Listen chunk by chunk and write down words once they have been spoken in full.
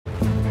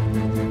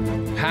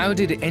How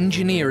did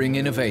engineering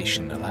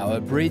innovation allow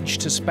a bridge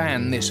to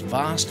span this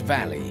vast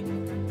valley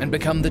and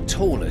become the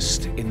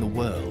tallest in the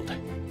world?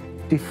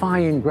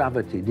 Defying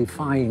gravity,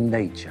 defying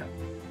nature.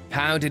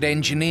 How did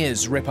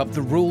engineers rip up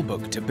the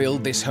rulebook to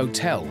build this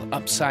hotel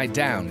upside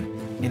down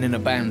in an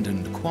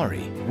abandoned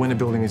quarry? When a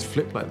building is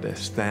flipped like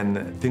this,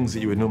 then things that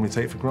you would normally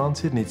take for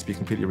granted need to be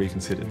completely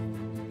reconsidered.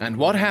 And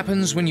what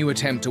happens when you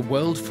attempt a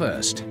world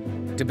first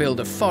to build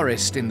a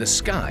forest in the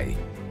sky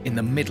in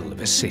the middle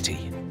of a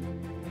city?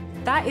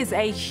 That is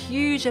a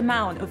huge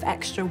amount of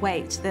extra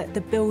weight that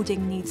the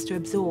building needs to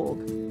absorb.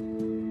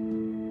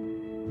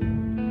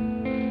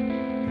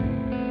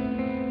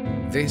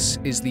 This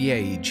is the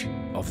age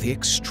of the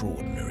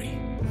extraordinary.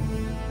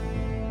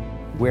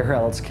 Where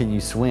else can you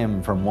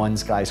swim from one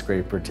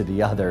skyscraper to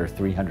the other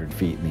 300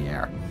 feet in the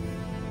air?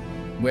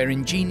 Where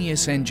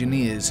ingenious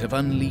engineers have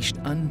unleashed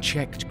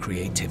unchecked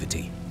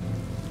creativity.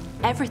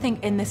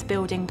 Everything in this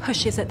building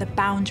pushes at the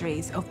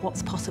boundaries of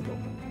what's possible.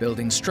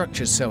 Building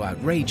structures so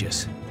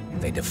outrageous,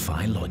 they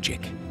defy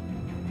logic.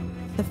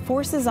 The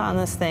forces on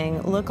this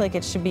thing look like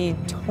it should be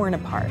torn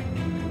apart.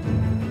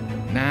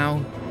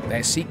 Now,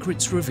 their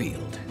secrets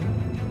revealed.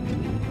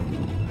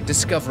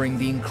 Discovering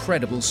the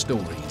incredible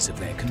stories of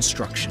their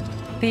construction.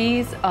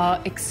 These are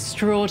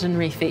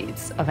extraordinary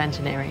feats of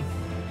engineering.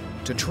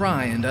 To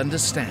try and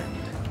understand,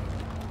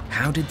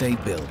 how did they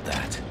build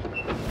that?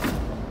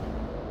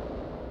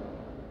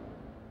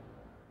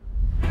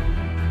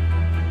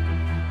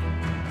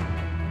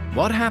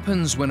 What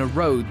happens when a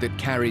road that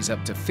carries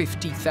up to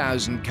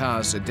 50,000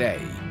 cars a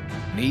day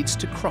needs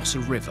to cross a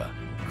river?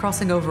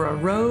 Crossing over a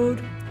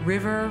road,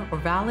 river, or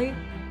valley?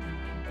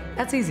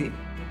 That's easy.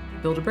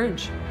 Build a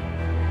bridge.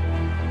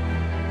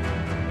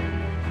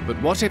 But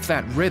what if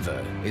that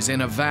river is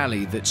in a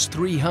valley that's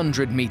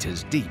 300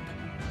 meters deep,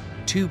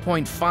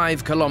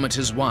 2.5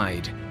 kilometers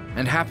wide,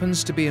 and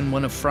happens to be in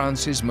one of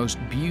France's most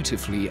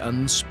beautifully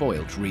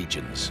unspoilt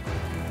regions?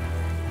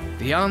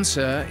 The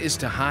answer is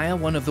to hire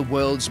one of the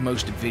world's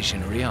most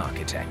visionary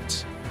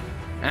architects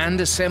and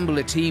assemble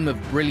a team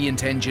of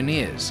brilliant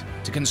engineers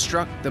to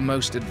construct the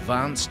most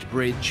advanced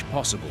bridge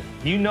possible.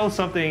 You know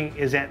something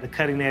is at the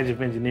cutting edge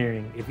of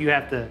engineering if you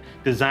have to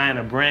design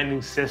a brand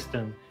new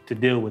system to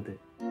deal with it.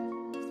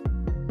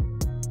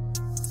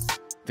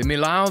 The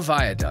Māliāo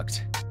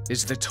Viaduct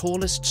is the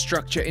tallest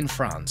structure in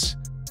France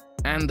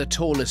and the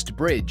tallest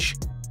bridge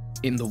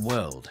in the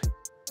world.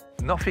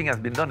 Nothing has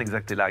been done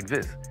exactly like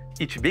this.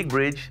 Each big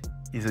bridge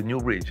is a new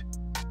bridge.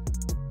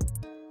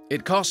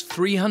 It cost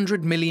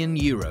 300 million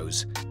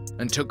euros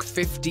and took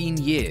 15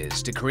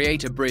 years to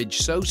create a bridge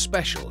so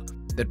special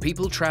that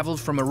people traveled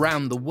from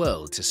around the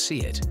world to see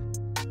it.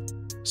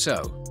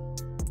 So,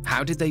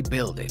 how did they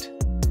build it?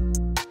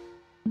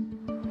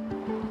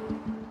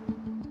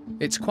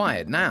 It's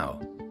quiet now,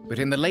 but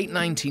in the late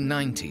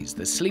 1990s,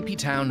 the sleepy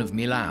town of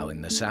Milan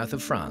in the south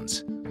of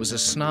France was a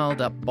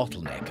snarled-up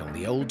bottleneck on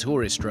the old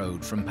tourist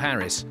road from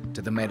Paris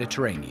to the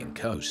Mediterranean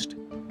coast.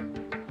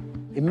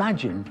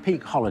 Imagine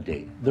peak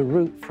holiday, the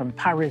route from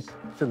Paris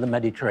to the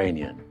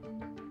Mediterranean,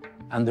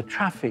 and the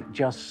traffic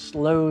just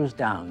slows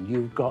down.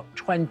 You've got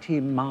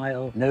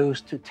 20-mile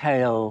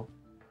nose-to-tail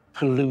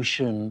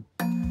pollution.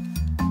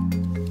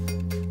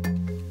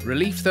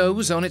 Relief, though,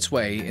 was on its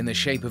way in the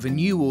shape of a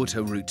new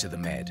auto route to the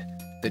Med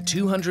that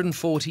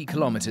 240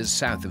 kilometers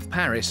south of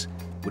Paris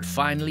would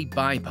finally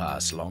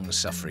bypass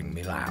long-suffering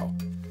Milan.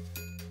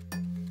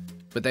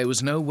 But there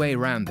was no way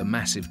around the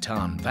massive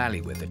Tarn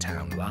Valley where the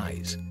town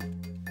lies.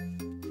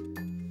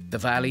 The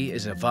valley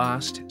is a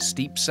vast,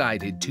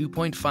 steep-sided,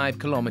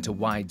 2.5-kilometer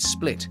wide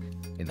split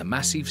in the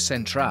Massif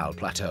Central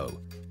plateau.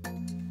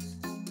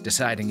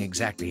 Deciding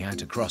exactly how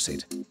to cross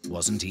it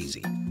wasn't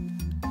easy.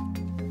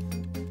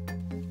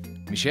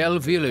 Michel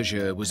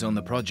Villager was on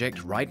the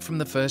project right from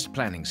the first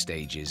planning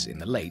stages in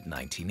the late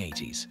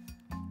 1980s.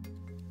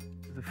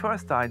 The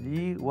first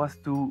idea was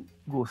to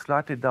go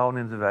slightly down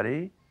in the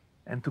valley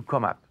and to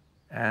come up.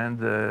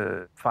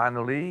 And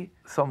finally,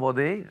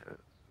 somebody,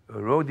 a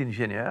road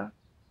engineer,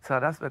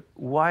 said us, but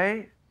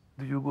why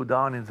do you go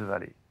down in the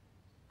valley?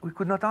 We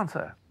could not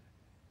answer.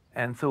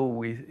 And so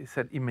we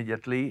said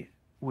immediately,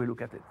 we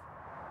look at it.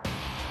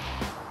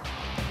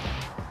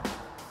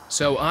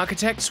 So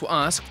architects were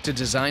asked to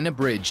design a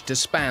bridge to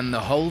span the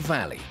whole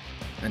valley.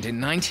 And in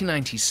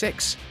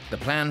 1996, the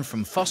plan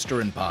from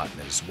Foster &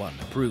 Partners won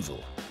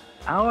approval.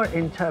 Our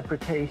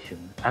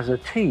interpretation as a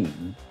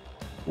team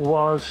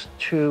was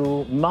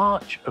to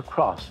march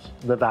across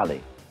the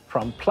valley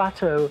from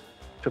plateau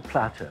to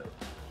plateau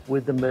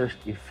with the most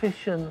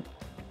efficient,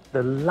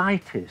 the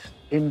lightest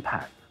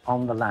impact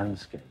on the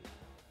landscape,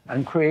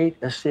 and create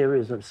a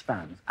series of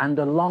spans. And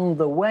along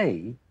the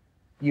way,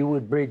 you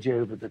would bridge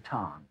over the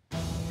Tarn.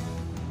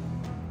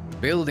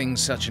 Building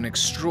such an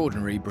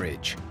extraordinary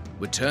bridge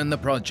would turn the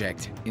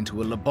project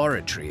into a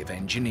laboratory of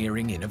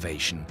engineering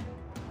innovation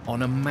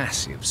on a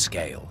massive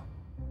scale.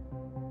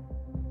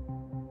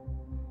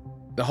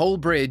 The whole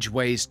bridge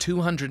weighs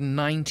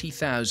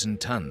 290,000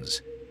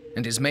 tons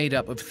and is made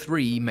up of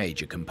 3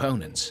 major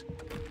components.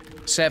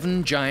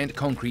 7 giant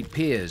concrete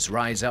piers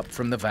rise up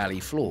from the valley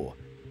floor,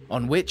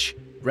 on which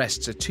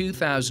rests a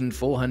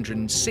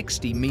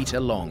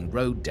 2,460-metre-long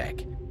road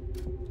deck.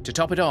 To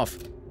top it off,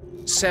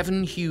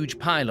 7 huge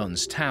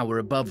pylons tower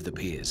above the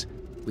piers,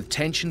 with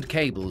tensioned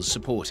cables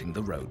supporting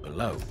the road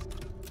below.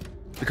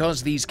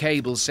 Because these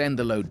cables send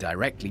the load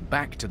directly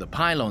back to the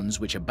pylons,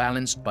 which are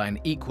balanced by an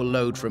equal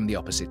load from the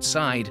opposite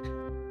side,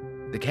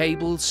 the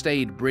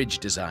cable-stayed bridge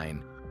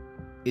design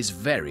is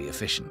very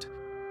efficient.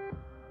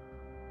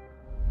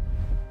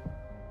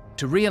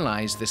 To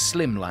realize the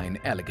slimline,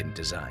 elegant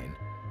design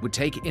would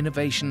take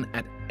innovation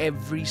at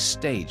every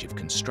stage of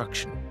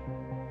construction.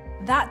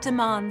 That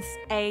demands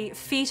a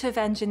feat of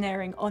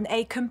engineering on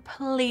a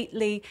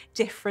completely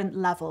different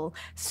level,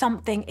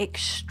 something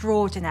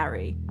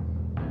extraordinary.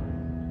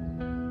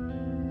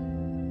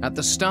 At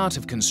the start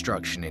of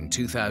construction in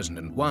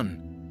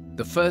 2001,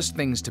 the first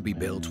things to be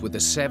built were the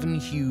 7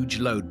 huge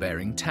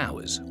load-bearing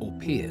towers, or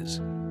piers.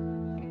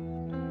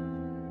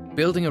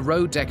 Building a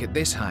road deck at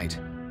this height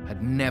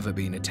had never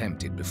been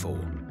attempted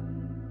before.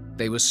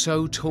 They were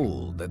so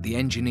tall that the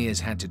engineers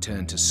had to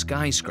turn to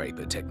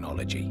skyscraper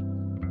technology.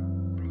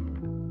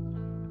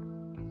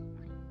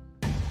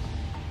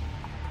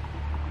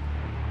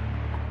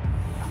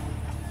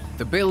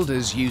 The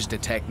builders used a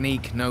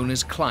technique known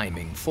as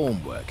climbing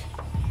formwork.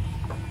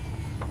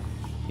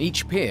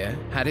 Each pier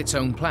had its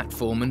own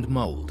platform and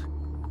mold,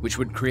 which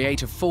would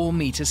create a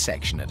 4-metre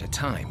section at a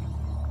time.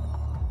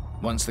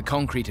 Once the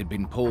concrete had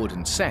been poured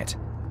and set,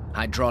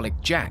 hydraulic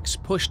jacks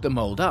pushed the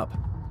mold up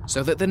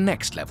so that the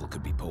next level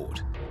could be poured.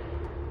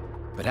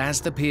 But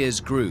as the piers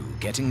grew,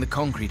 getting the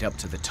concrete up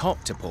to the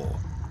top to pour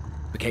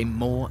became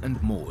more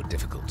and more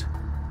difficult.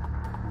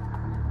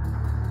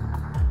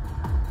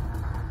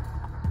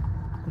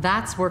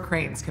 That's where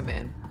cranes come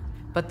in.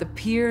 But the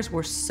piers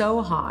were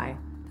so high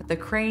that the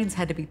cranes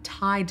had to be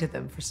tied to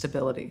them for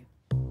stability.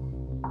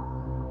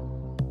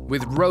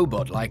 With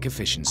robot-like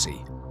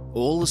efficiency,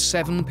 all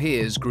 7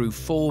 piers grew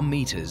 4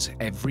 meters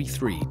every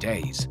 3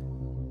 days.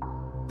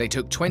 They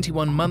took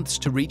 21 months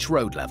to reach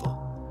road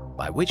level,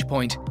 by which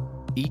point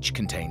each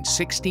contained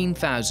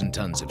 16,000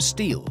 tons of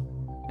steel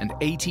and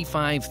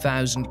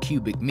 85,000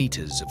 cubic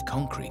meters of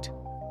concrete.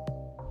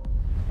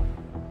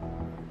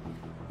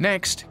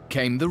 Next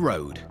came the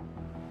road.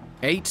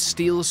 8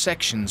 steel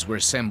sections were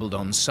assembled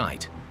on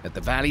site at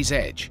the valley's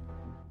edge,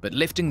 but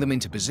lifting them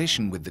into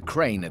position with the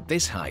crane at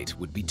this height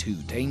would be too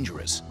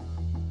dangerous.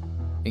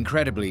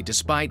 Incredibly,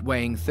 despite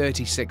weighing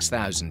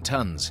 36,000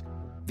 tons,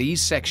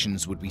 these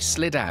sections would be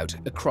slid out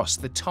across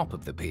the top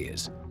of the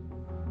piers.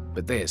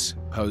 But this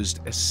posed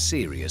a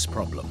serious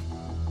problem.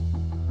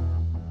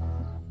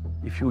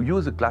 If you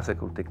use a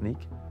classical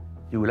technique,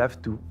 you will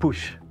have to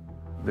push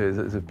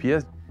the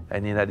piers,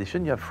 and in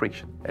addition, you have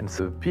friction. And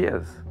so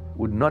piers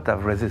would not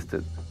have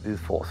resisted these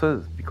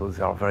forces because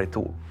they are very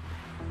tall.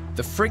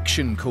 The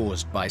friction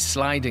caused by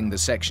sliding the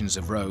sections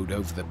of road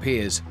over the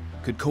piers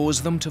could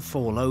cause them to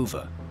fall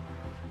over.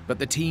 But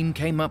the team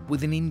came up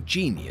with an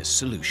ingenious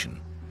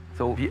solution.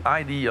 So the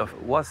idea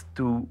was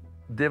to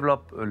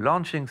develop a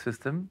launching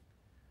system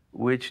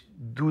which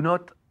do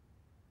not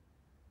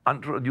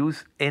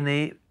introduce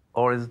any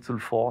horizontal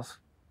force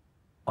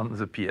on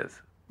the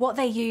piers. What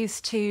they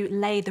used to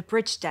lay the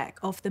bridge deck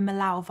of the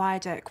Māliāo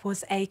Viaduct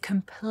was a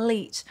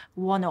complete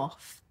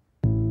one-off.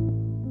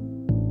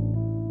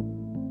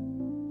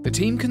 The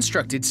team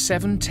constructed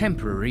 7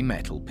 temporary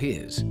metal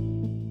piers.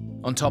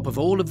 On top of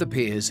all of the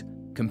piers,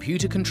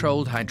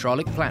 computer-controlled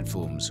hydraulic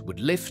platforms would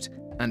lift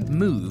and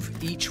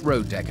move each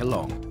road deck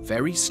along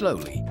very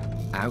slowly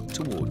out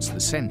towards the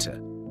center,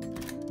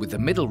 with the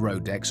middle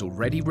road decks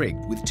already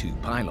rigged with 2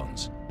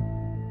 pylons.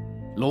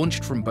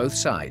 Launched from both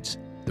sides,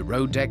 the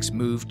road decks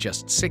moved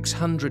just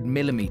 600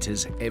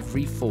 millimeters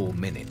every 4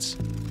 minutes,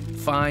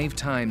 5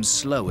 times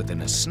slower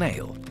than a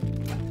snail,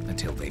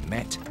 until they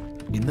met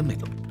in the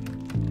middle.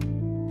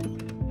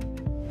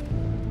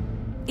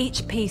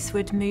 Each piece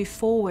would move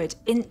forward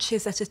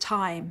inches at a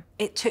time.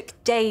 It took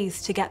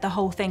days to get the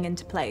whole thing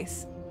into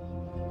place.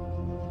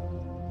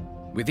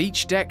 With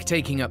each deck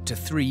taking up to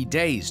 3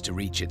 days to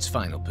reach its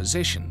final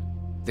position,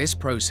 this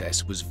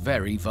process was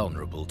very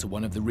vulnerable to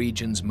one of the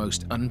region's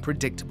most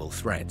unpredictable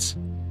threats.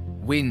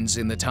 Winds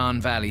in the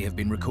Tarn Valley have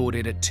been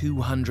recorded at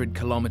 200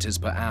 kilometers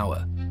per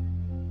hour,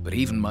 but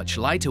even much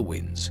lighter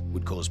winds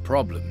would cause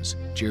problems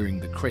during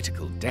the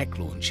critical deck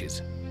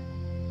launches.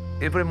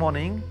 Every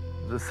morning,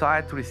 the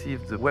site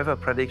receives the weather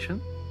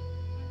prediction,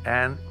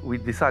 and we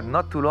decide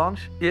not to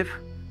launch if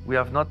we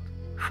have not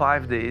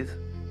 5 days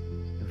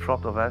in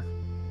front of us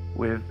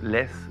with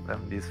less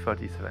than these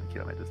 37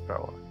 kilometers per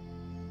hour.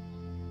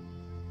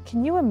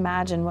 Can you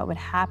imagine what would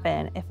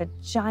happen if a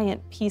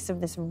giant piece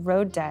of this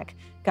road deck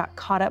got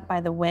caught up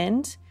by the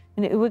wind?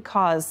 And it would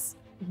cause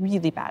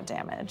really bad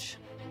damage.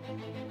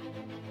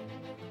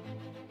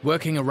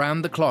 Working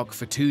around the clock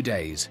for 2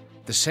 days,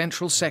 the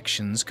central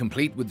sections,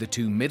 complete with the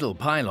 2 middle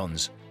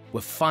pylons,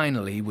 were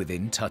finally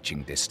within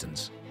touching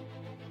distance.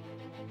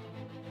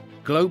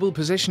 Global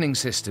positioning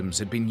systems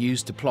had been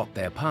used to plot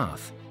their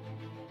path.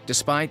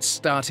 Despite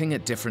starting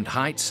at different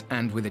heights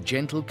and with a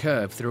gentle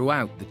curve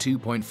throughout the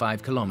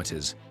 2.5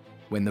 kilometers,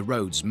 when the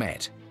roads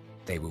met,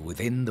 they were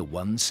within the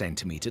 1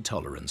 centimetre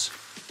tolerance.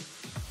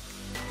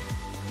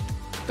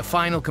 The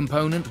final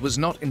component was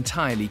not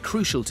entirely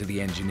crucial to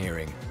the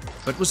engineering,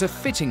 but was a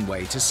fitting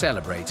way to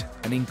celebrate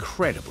an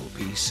incredible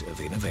piece of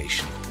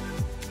innovation.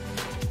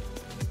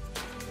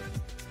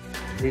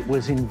 It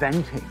was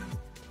inventing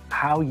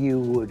how you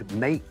would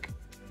make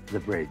the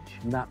bridge,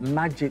 and that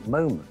magic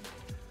moment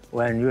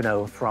when, you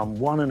know, from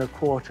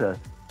 1¼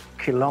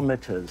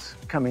 kilometers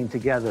coming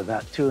together,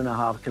 that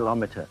 2½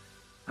 kilometer,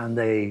 and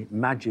they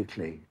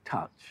magically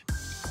touch.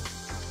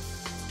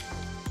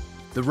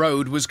 The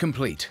road was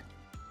complete,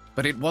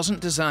 but it wasn't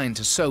designed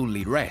to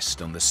solely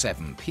rest on the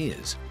 7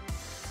 piers.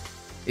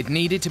 It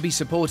needed to be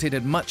supported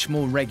at much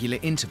more regular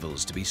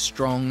intervals to be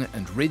strong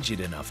and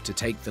rigid enough to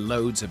take the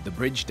loads of the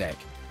bridge deck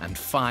and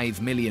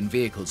 5 million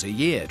vehicles a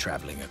year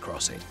traveling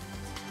across it.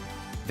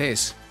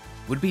 This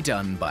would be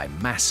done by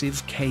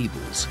massive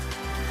cables.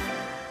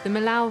 The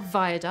Māliāo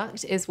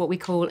Viaduct is what we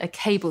call a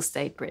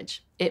cable-stayed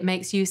bridge. It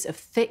makes use of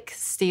thick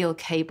steel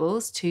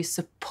cables to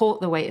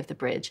support the weight of the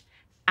bridge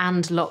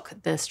and lock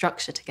the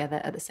structure together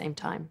at the same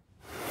time.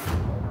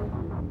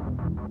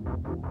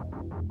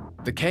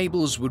 The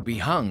cables would be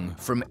hung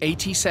from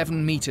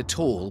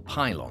 87-metre-tall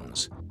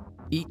pylons,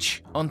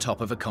 each on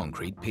top of a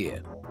concrete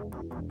pier.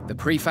 The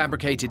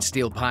prefabricated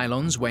steel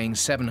pylons weighing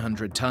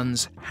 700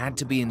 tons had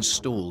to be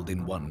installed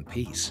in one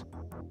piece.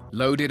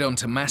 Loaded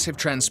onto massive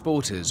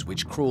transporters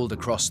which crawled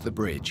across the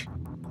bridge,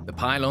 the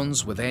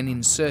pylons were then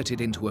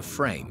inserted into a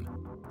frame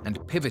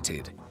and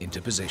pivoted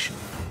into position.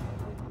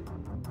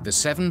 The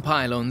 7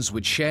 pylons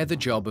would share the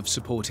job of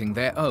supporting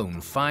their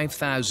own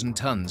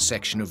 5,000-ton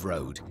section of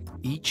road,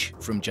 each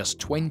from just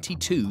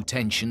 22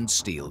 tensioned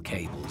steel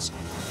cables.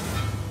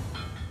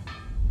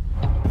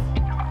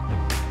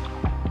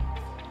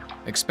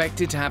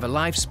 Expected to have a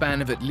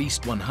lifespan of at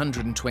least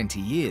 120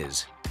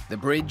 years, the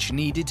bridge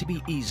needed to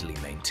be easily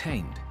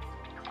maintained.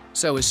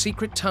 So a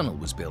secret tunnel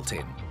was built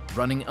in,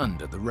 running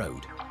under the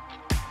road.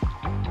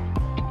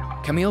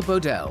 Camille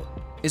Baudel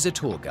is a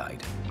tour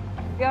guide.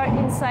 We are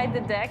inside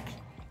the deck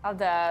of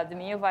the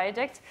Māliāo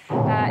Viaduct,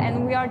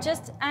 and we are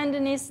just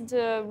underneath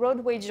the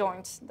roadway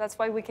joint. That's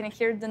why we can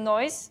hear the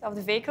noise of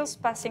the vehicles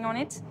passing on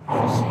it.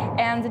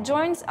 And the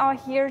joints are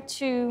here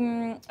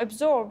to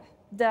absorb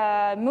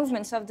the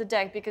movements of the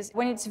deck, because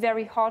when it's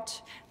very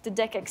hot, the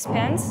deck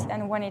expands,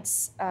 and when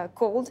it's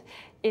cold,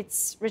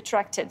 it's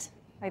retracted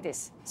like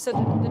this. So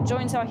the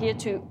joints are here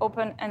to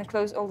open and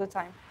close all the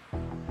time.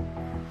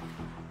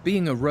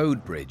 Being a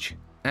road bridge,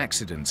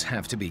 accidents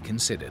have to be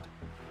considered,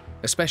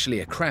 especially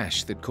a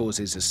crash that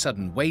causes a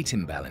sudden weight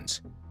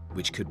imbalance,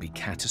 which could be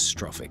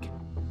catastrophic.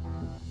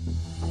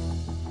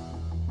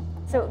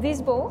 So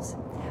these balls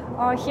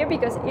are here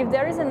because if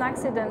there is an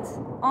accident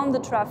on the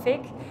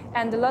traffic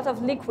and a lot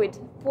of liquid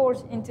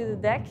pours into the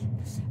deck,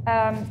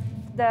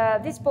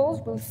 these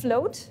balls will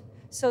float,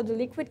 so the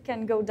liquid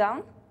can go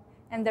down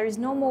and there is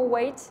no more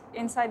weight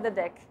inside the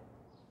deck.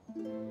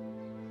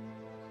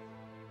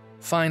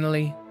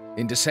 Finally,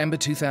 in December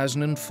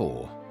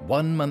 2004,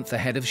 1 month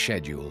ahead of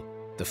schedule,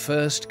 the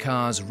first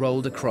cars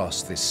rolled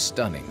across this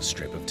stunning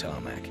strip of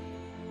tarmac.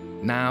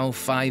 Now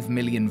 5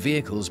 million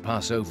vehicles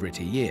pass over it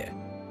a year,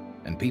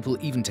 and people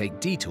even take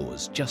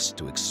detours just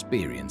to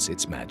experience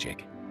its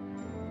magic.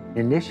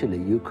 Initially,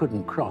 you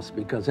couldn't cross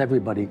because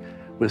everybody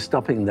was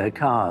stopping their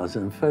cars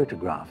and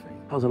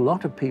photographing, because a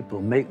lot of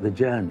people make the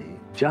journey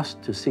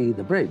just to see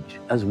the bridge,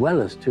 as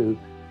well as to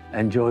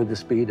enjoy the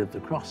speed of the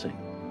crossing.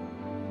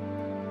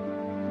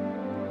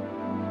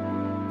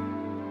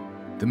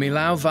 The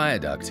Māliāo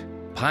Viaduct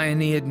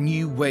pioneered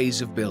new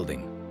ways of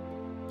building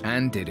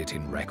and did it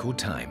in record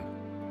time.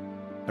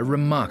 A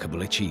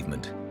remarkable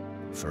achievement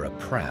for a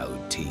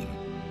proud team.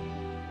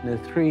 A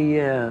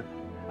 3-year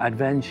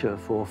adventure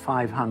for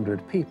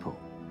 500 people.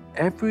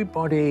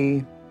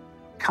 Everybody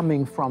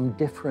coming from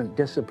different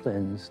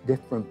disciplines,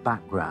 different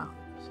backgrounds,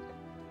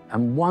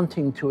 and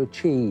wanting to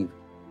achieve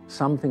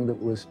something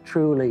that was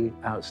truly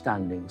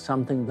outstanding,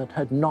 something that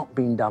had not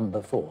been done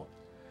before,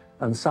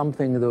 and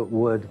something that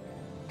would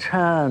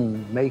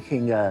turn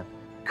making a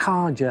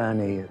car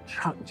journey, a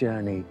truck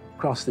journey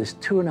across this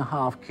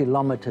 2.5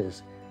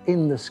 kilometers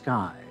in the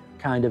sky,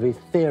 kind of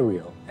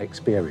ethereal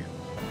experience.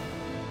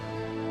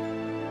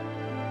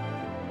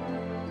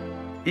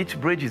 Each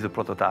bridge is a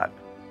prototype.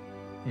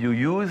 You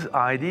use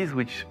ideas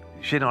which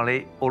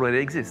generally already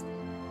exist.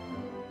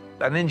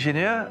 An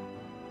engineer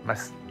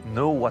must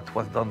know what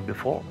was done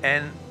before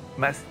and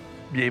must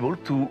be able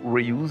to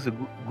reuse the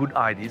good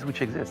ideas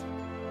which exist.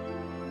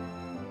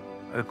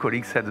 A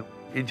colleague said,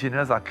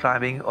 engineers are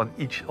climbing on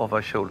each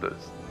other's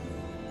shoulders.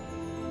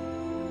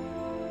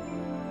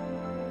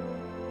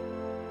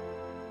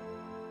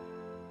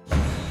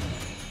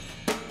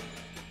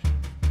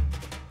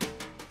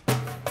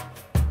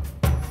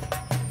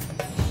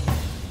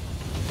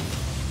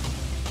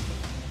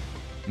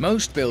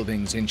 Most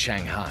buildings in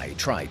Shanghai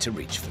try to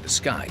reach for the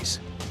skies.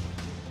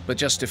 But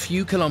just a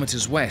few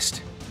kilometers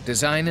west,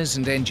 designers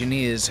and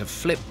engineers have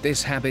flipped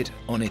this habit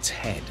on its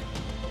head.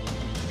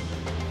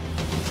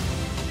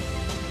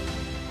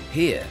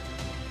 Here,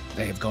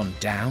 they have gone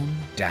down,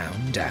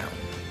 down, down.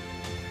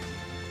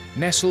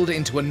 Nestled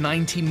into a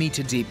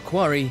 90-meter-deep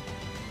quarry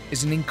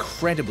is an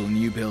incredible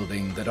new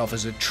building that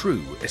offers a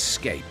true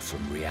escape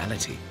from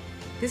reality.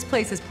 This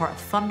place is part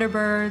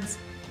Thunderbirds,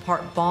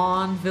 part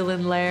Bond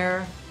villain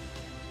lair.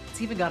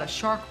 It's even got a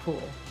shark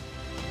pool.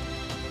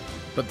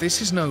 But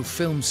this is no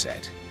film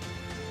set.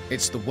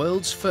 It's the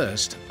world's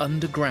first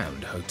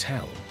underground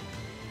hotel.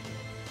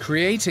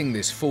 Creating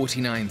this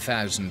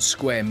 49,000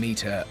 square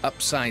meter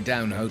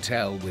upside-down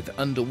hotel with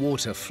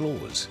underwater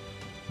floors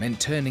meant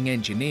turning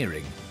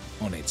engineering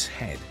on its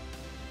head.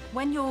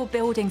 When your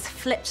building's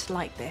flipped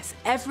like this,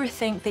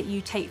 everything that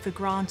you take for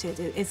granted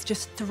is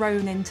just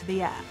thrown into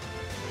the air.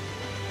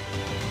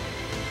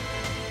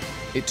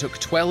 It took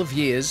 12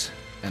 years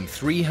and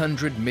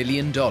 $300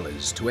 million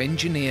to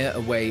engineer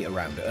a way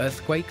around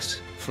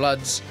earthquakes,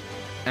 floods,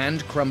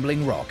 and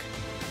crumbling rock.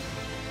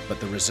 But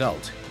the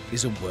result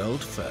is a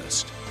world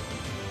first.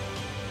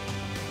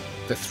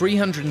 The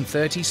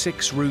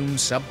 336-room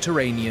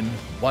Subterranean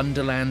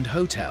Wonderland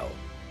Hotel.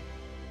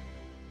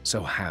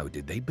 So how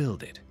did they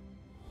build it?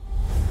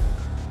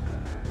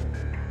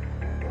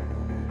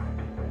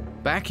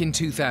 Back in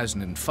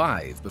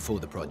 2005, before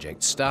the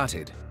project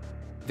started,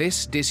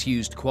 this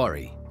disused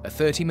quarry, a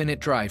 30-minute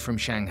drive from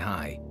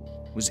Shanghai,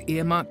 was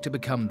earmarked to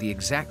become the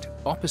exact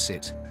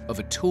opposite of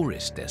a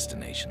tourist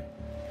destination.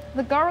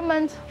 The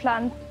government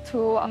planned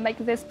to make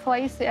this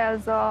place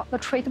as a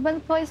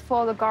treatment place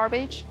for the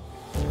garbage.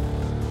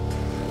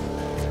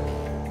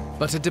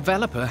 But a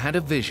developer had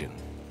a vision: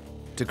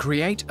 to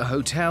create a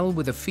hotel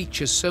with a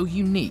feature so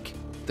unique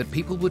that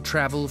people would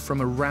travel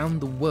from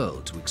around the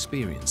world to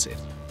experience it.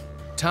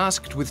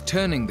 Tasked with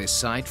turning this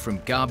site from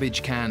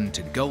garbage can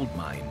to gold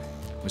mine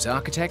was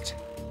architect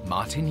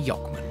Martin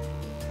Jochman.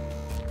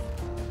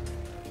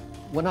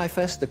 When I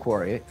faced the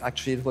quarry,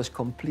 actually it was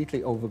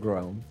completely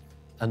overgrown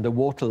and the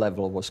water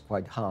level was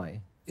quite high.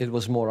 It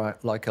was more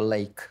like a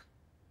lake,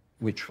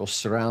 which was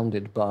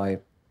surrounded by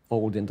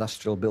old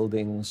industrial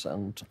buildings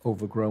and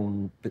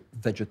overgrown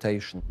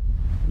vegetation.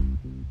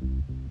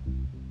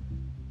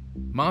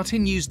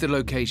 Martin used the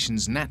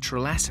location's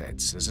natural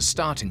assets as a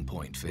starting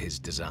point for his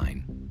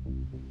design.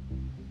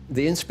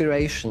 The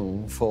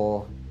inspiration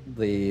for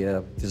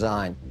the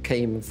design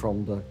came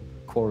from the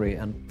quarry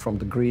and from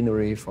the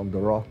greenery, from the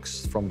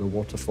rocks, from the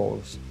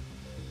waterfalls.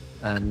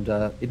 And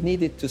it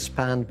needed to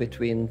span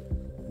between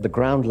the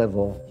ground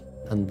level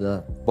and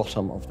the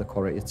bottom of the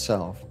quarry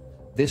itself.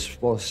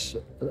 This was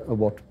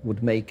what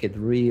would make it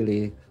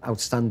really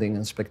outstanding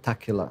and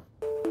spectacular.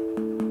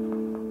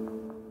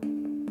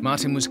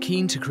 Martin was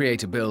keen to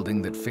create a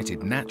building that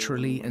fitted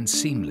naturally and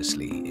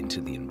seamlessly into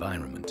the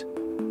environment.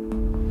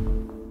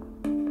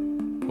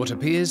 What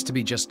appears to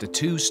be just a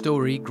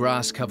 2-story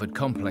grass-covered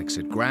complex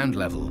at ground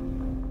level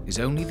is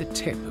only the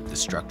tip of the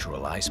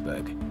structural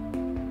iceberg.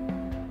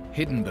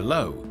 Hidden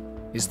below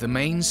is the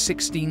main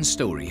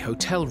 16-story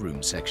hotel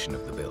room section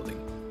of the building.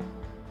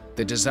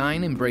 The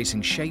design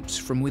embracing shapes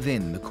from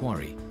within the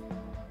quarry.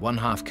 One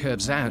half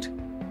curves out,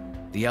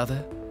 the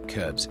other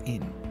curves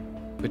in.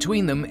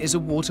 Between them is a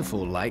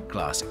waterfall-like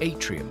glass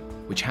atrium,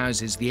 which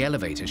houses the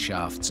elevator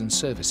shafts and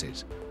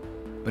services.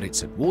 But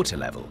it's at water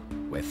level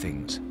where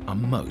things are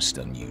most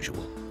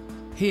unusual.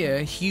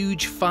 Here,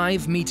 huge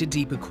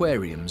 5-meter-deep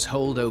aquariums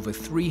hold over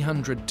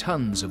 300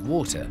 tons of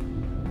water,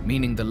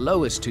 meaning the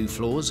lowest 2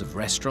 floors of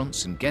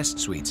restaurants and guest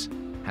suites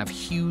have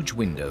huge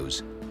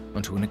windows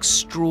onto an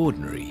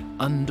extraordinary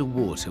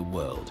underwater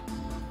world.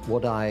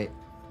 What I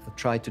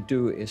tried to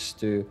do is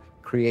to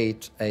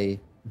create a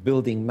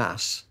building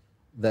mass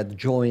that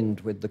joined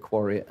with the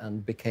quarry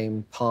and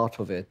became part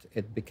of it.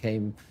 It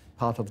became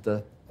part of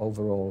the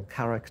overall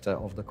character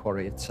of the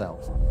quarry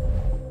itself.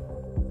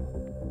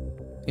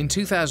 In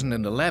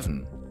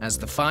 2011, as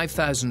the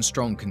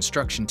 5,000-strong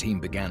construction team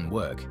began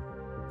work,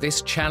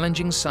 this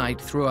challenging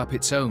site threw up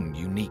its own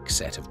unique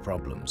set of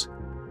problems.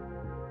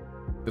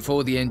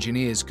 Before the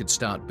engineers could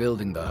start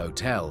building the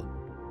hotel,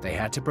 they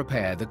had to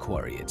prepare the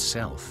quarry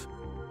itself,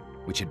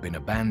 which had been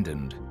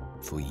abandoned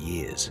for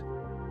years.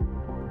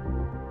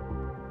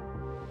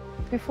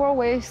 Before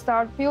we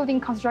start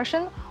building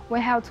construction, we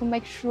have to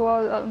make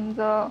sure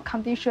the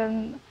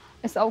condition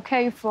is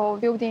okay for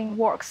building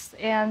works.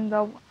 And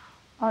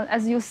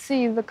as you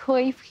see, the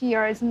cliff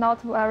here is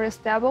not very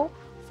stable,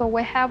 so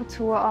we have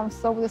to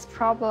solve this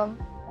problem.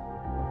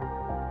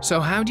 So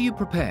how do you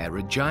prepare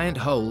a giant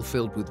hole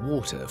filled with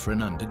water for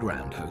an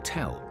underground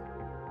hotel?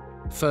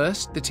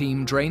 First, the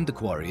team drained the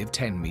quarry of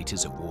 10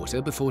 meters of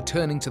water before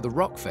turning to the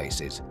rock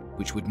faces,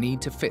 which would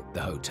need to fit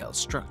the hotel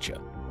structure.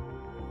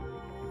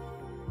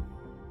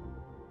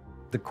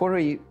 The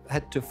quarry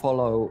had to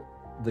follow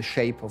the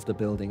shape of the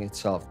building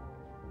itself.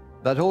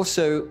 But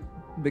also,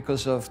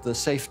 because of the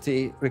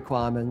safety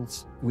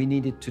requirements, we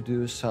needed to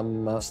do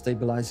some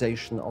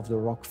stabilization of the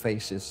rock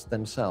faces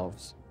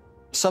themselves.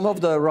 Some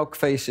of the rock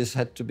faces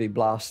had to be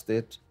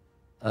blasted,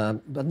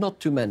 but not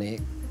too many.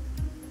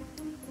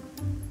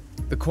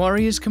 The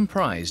quarry is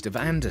comprised of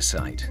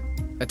andesite,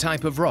 a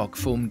type of rock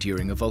formed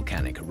during a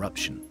volcanic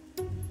eruption.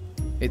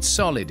 It's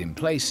solid in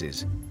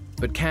places,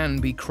 but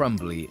can be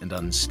crumbly and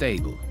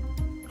unstable,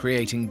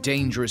 creating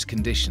dangerous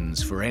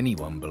conditions for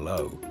anyone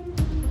below.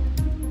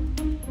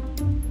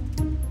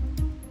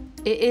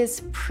 It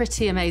is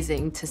pretty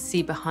amazing to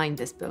see behind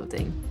this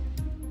building,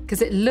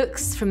 because it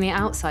looks from the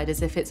outside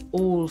as if it's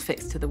all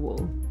fixed to the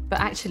wall. But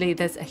actually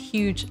there's a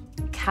huge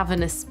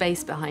cavernous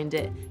space behind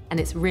it, and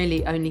it's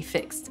really only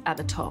fixed at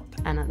the top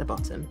and at the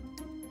bottom.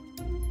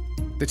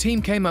 The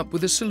team came up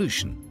with a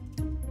solution.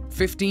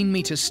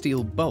 15-meter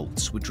steel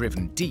bolts were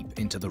driven deep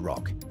into the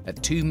rock at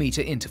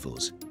 2-meter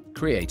intervals,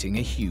 creating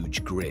a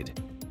huge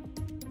grid.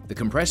 The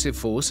compressive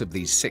force of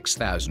these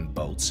 6,000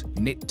 bolts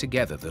knit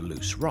together the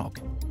loose rock.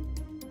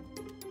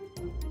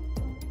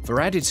 For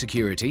added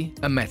security,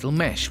 a metal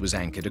mesh was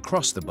anchored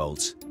across the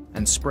bolts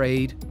and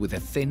sprayed with a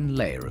thin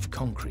layer of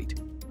concrete.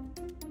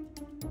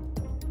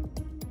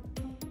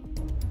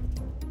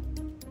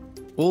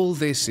 All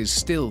this is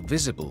still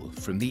visible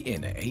from the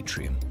inner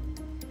atrium.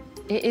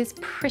 It is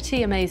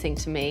pretty amazing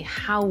to me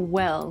how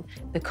well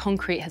the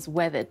concrete has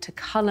weathered to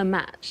colour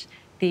match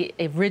the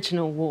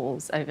original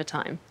walls over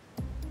time.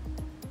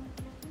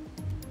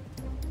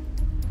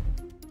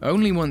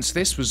 Only once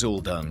this was all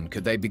done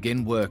could they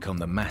begin work on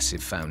the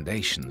massive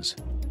foundations.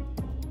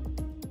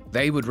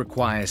 They would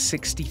require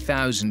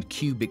 60,000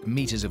 cubic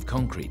meters of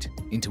concrete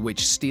into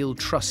which steel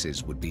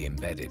trusses would be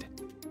embedded.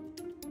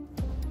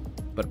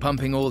 But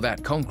pumping all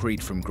that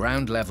concrete from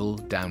ground level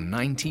down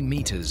 90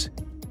 meters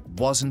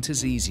wasn't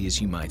as easy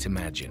as you might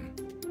imagine.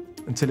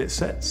 Until it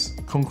sets,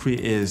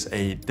 concrete is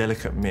a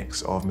delicate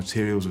mix of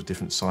materials of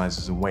different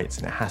sizes and weights,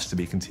 and it has to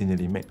be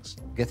continually mixed.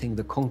 Getting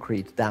the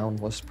concrete down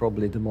was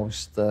probably the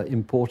most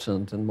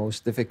important and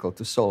most difficult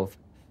to solve.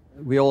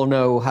 We all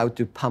know how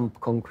to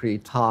pump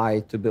concrete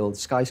high to build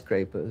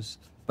skyscrapers,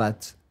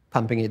 but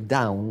pumping it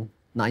down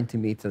 90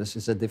 meters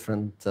is a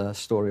different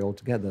story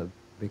altogether,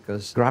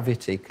 because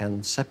gravity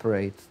can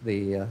separate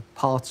the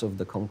parts of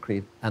the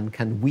concrete and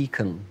can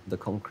weaken the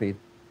concrete.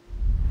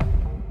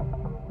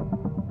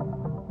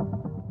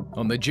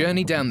 On the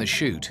journey down the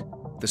chute,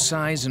 the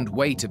size and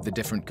weight of the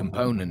different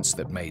components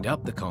that made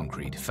up the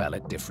concrete fell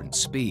at different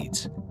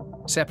speeds,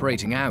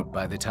 separating out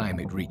by the time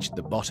it reached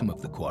the bottom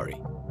of the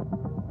quarry.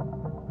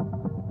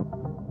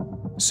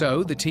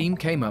 So the team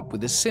came up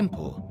with a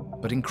simple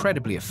but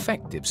incredibly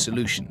effective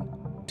solution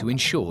to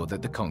ensure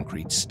that the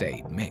concrete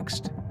stayed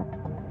mixed.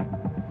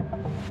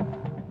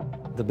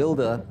 The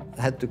builder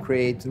had to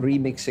create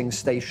remixing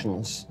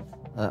stations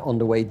on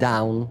the way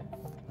down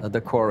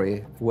the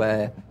quarry,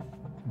 where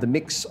the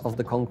mix of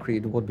the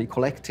concrete would be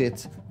collected,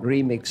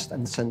 remixed,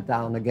 and sent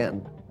down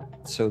again,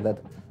 so that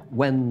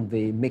when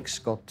the mix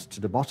got to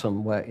the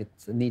bottom where it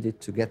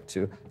needed to get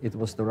to, it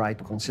was the right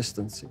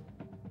consistency.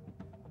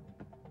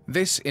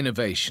 This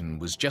innovation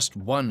was just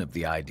one of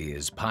the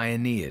ideas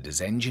pioneered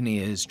as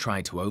engineers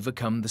tried to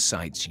overcome the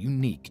site's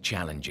unique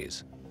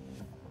challenges.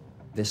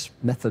 This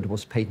method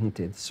was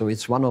patented, so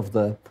it's one of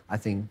the, I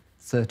think,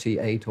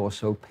 38 or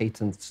so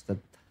patents that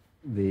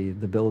the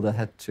builder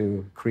had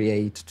to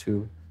create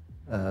to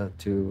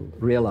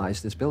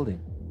realize this building.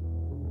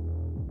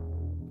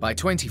 By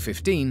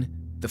 2015,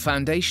 the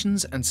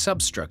foundations and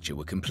substructure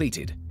were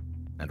completed,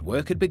 and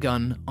work had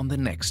begun on the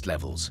next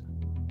levels.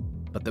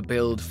 But the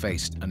build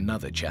faced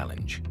another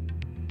challenge.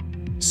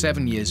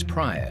 7 years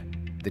prior,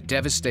 the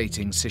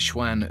devastating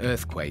Sichuan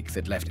earthquake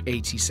that left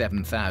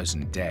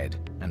 87,000 dead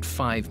and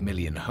 5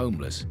 million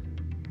homeless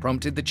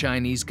prompted the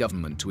Chinese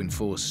government to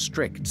enforce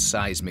strict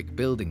seismic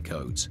building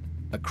codes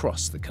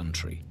across the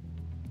country.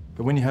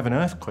 But when you have an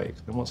earthquake,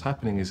 then what's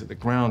happening is that the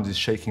ground is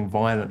shaking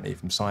violently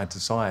from side to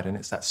side, and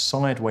it's that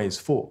sideways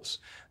force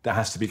that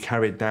has to be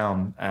carried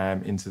down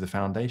into the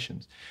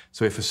foundations.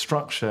 So if a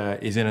structure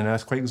is in an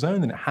earthquake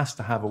zone, then it has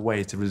to have a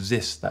way to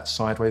resist that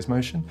sideways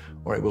motion,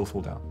 or it will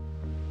fall down.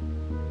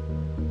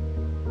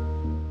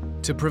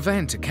 To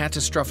prevent a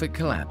catastrophic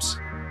collapse,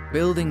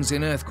 buildings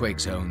in earthquake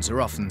zones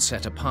are often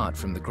set apart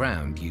from the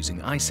ground using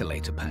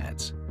isolator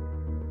pads.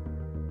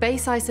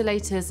 Base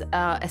isolators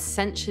are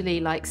essentially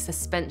like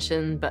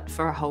suspension, but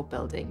for a whole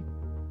building.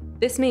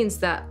 This means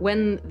that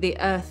when the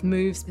earth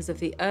moves because of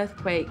the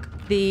earthquake,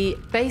 the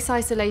base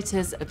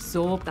isolators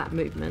absorb that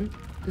movement,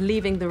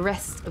 leaving the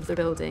rest of the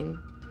building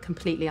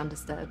completely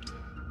undisturbed.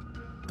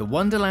 The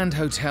Wonderland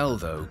Hotel,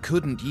 though,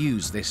 couldn't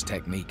use this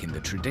technique in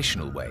the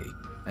traditional way,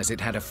 as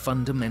it had a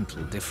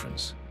fundamental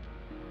difference.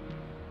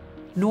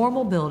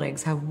 Normal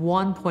buildings have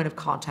one point of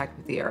contact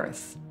with the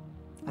earth,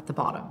 at the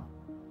bottom.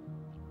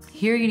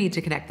 Here you need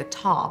to connect the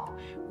top,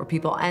 where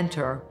people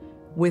enter,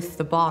 with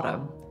the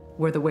bottom,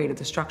 where the weight of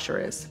the structure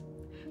is.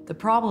 The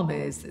problem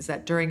is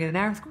that during an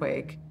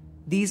earthquake,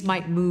 these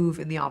might move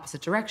in the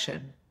opposite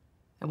direction.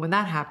 And when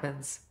that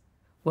happens,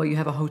 well, you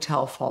have a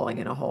hotel falling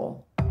in a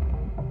hole.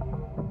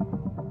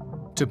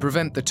 To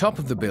prevent the top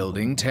of the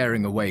building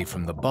tearing away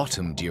from the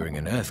bottom during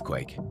an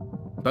earthquake,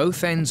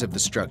 both ends of the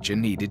structure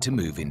needed to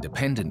move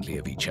independently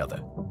of each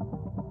other.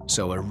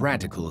 So a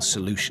radical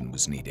solution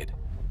was needed.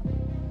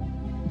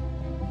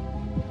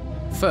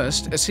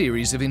 First, a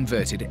series of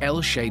inverted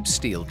L-shaped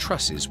steel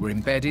trusses were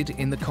embedded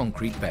in the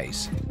concrete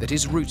base that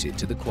is rooted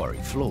to the quarry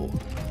floor.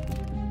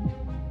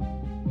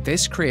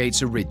 This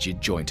creates a rigid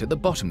joint at the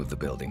bottom of the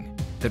building,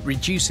 that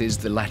reduces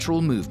the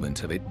lateral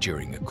movement of it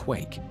during a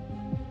quake.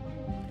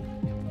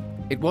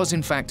 It was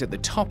in fact at the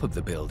top of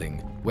the building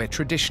where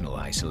traditional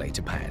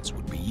isolator pads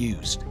would be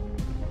used.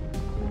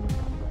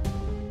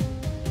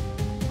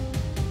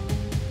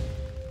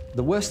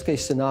 The worst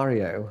case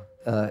scenario,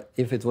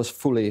 if it was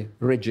fully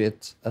rigid,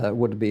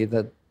 would be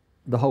that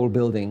the whole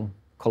building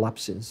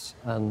collapses,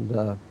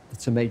 and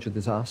it's a major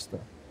disaster.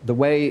 The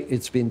way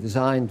it's been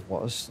designed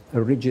was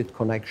a rigid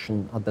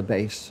connection at the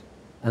base,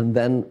 and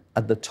then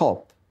at the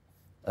top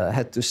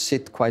had to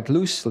sit quite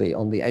loosely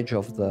on the edge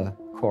of the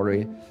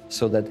quarry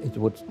so that it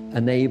would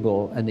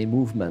enable any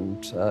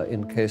movement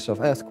in case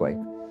of earthquake.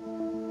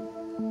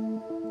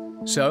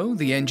 So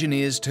the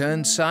engineers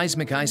turned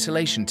seismic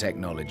isolation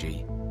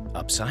technology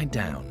upside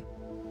down.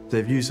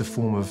 They've used a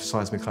form of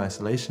seismic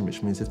isolation,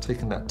 which means they've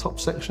taken that top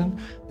section,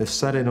 they've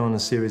sat it on a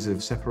series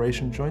of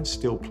separation joints,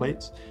 steel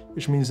plates,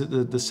 which means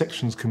that the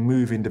sections can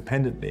move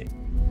independently.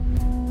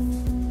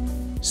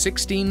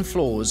 16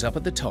 floors up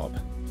at the top,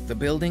 the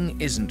building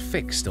isn't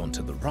fixed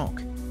onto the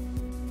rock.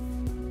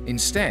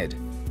 Instead,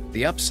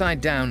 the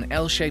upside-down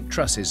L-shaped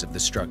trusses of the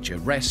structure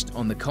rest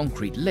on the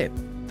concrete lip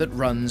that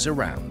runs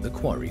around the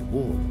quarry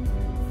wall.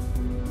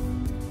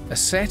 A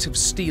set of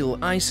steel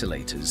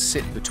isolators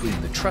sit between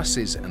the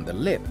trusses and the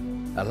lip,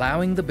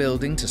 allowing the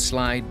building to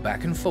slide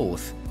back and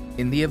forth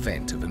in the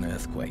event of an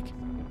earthquake.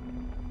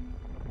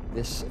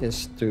 This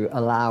is to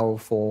allow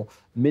for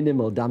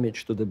minimal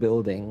damage to the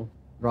building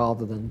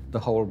rather than the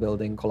whole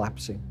building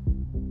collapsing.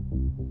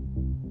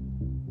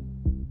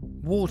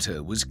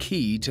 Water was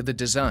key to the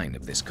design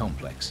of this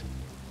complex.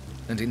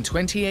 And in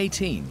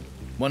 2018,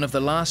 one of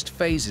the last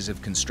phases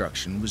of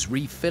construction was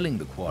refilling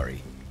the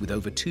quarry with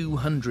over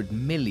 200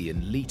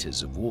 million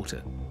litres of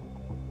water.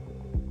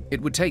 It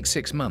would take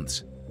 6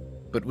 months,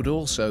 but would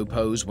also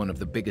pose one of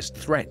the biggest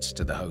threats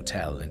to the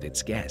hotel and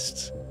its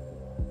guests: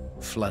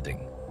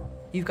 flooding.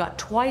 You've got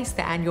twice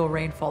the annual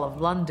rainfall of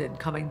London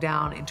coming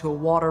down into a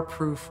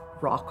waterproof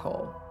rock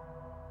hole.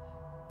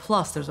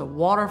 Plus, there's a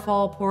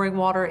waterfall pouring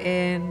water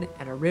in,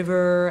 and a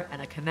river,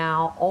 and a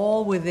canal,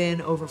 all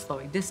within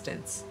overflowing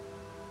distance.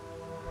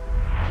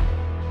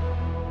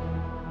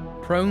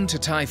 Prone to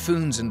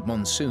typhoons and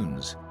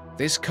monsoons,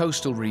 this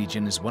coastal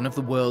region is one of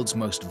the world's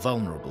most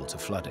vulnerable to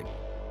flooding.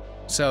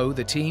 So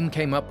the team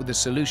came up with a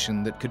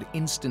solution that could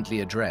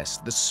instantly address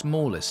the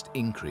smallest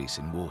increase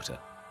in water.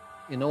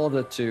 In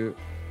order to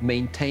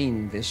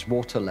maintain this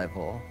water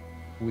level,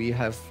 we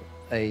have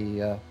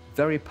a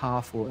very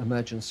powerful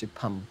emergency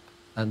pump,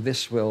 and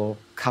this will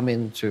come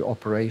into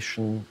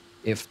operation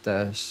if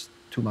there's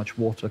too much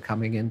water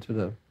coming into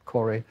the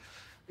quarry.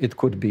 It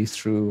could be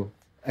through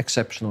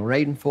exceptional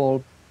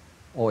rainfall,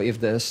 or if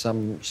there's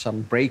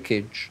some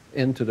breakage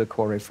into the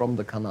quarry from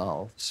the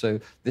canal. So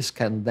this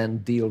can then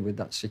deal with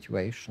that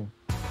situation.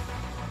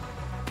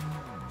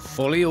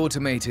 Fully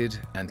automated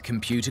and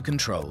computer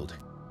controlled,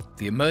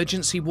 the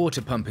emergency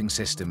water pumping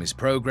system is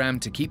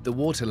programmed to keep the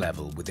water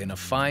level within a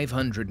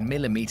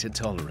 500mm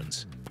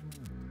tolerance.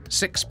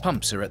 6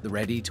 pumps are at the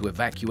ready to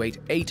evacuate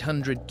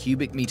 800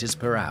 cubic meters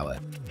per hour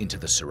into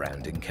the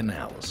surrounding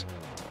canals.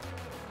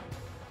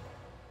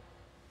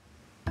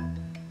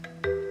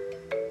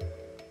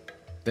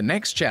 The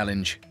next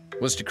challenge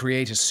was to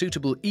create a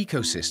suitable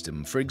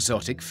ecosystem for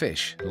exotic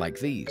fish like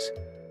these.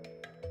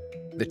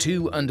 The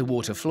 2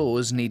 underwater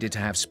floors needed to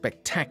have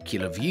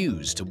spectacular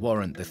views to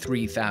warrant the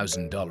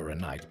 $3,000 a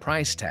night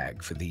price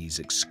tag for these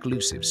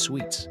exclusive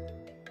suites.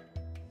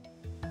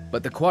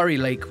 But the quarry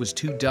lake was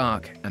too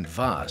dark and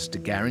vast to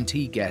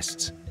guarantee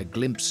guests a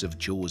glimpse of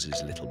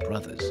Jaws' little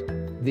brothers.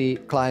 The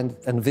client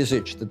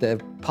envisaged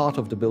that part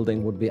of the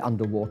building would be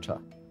underwater,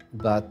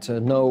 but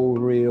no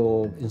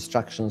real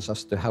instructions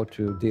as to how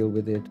to deal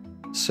with it.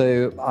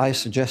 So I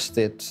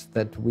suggested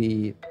that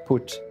we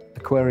put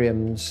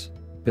aquariums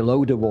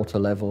below the water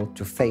level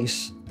to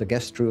face the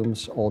guest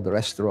rooms or the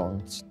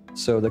restaurants.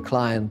 So the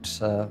client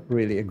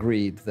really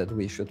agreed that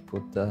we should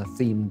put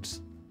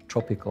themed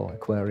tropical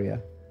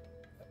aquaria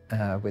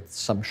with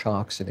some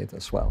sharks in it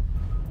as well.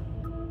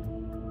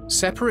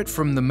 Separate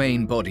from the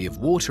main body of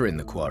water in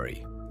the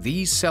quarry,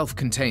 these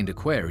self-contained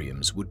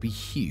aquariums would be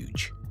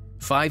huge.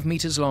 5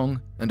 meters long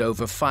and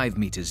over 5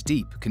 meters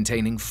deep,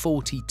 containing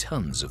 40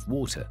 tons of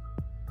water.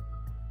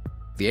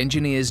 The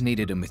engineers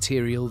needed a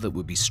material that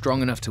would be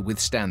strong enough to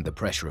withstand the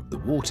pressure of the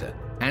water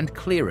and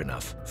clear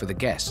enough for the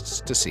guests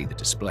to see the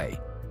display.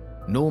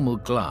 Normal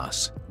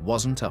glass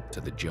wasn't up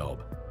to the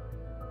job.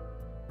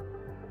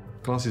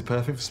 Glass is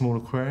perfect for small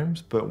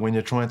aquariums, but when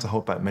you're trying to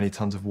hold back many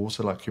tons of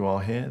water like you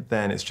are here,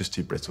 then it's just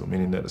too brittle,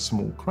 meaning that a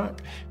small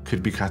crack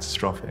could be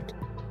catastrophic.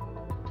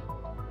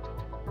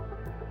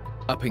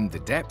 Upping the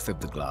depth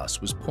of the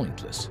glass was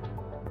pointless.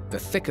 The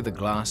thicker the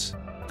glass,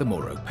 the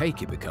more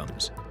opaque it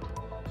becomes.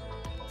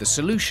 The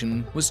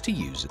solution was to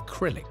use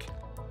acrylic.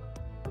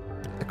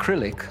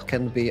 Acrylic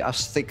can be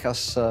as thick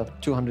as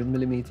 200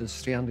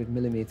 millimeters, 300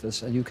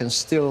 millimeters, and you can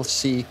still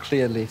see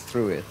clearly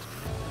through it.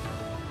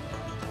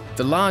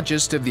 The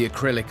largest of the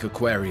acrylic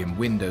aquarium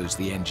windows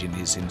the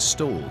engineers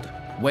installed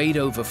weighed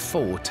over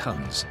 4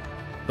 tons,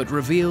 but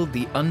revealed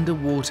the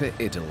underwater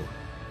idyll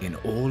in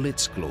all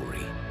its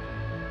glory.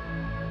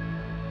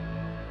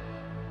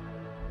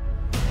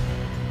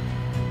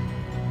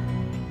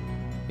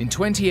 In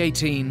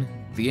 2018,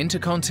 the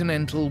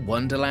Intercontinental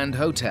Wonderland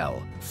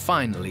Hotel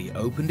finally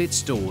opened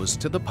its doors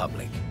to the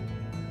public.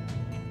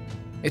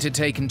 It had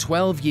taken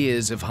 12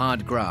 years of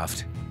hard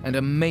graft and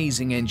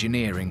amazing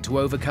engineering to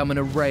overcome an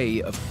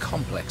array of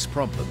complex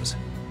problems.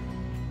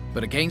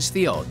 But against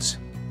the odds,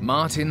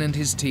 Martin and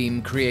his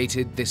team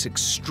created this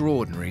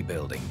extraordinary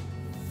building,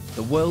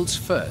 the world's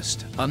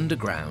first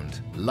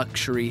underground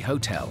luxury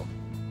hotel,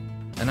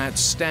 an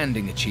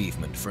outstanding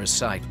achievement for a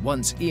site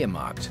once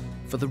earmarked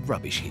for the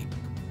rubbish heap.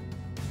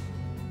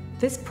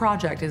 This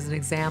project is an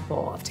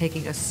example of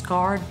taking a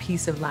scarred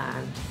piece of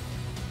land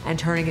and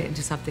turning it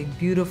into something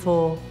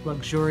beautiful,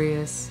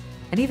 luxurious,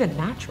 and even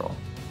natural.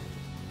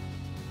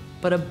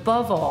 But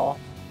above all,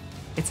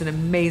 it's an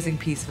amazing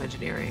piece of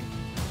engineering.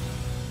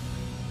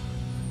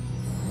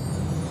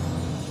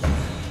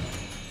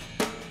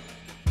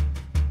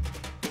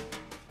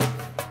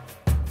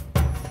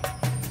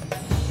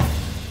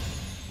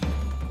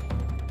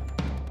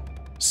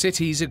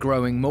 Cities are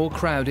growing more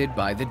crowded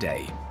by the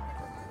day.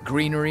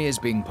 Greenery is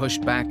being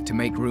pushed back to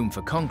make room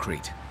for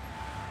concrete.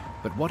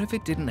 But what if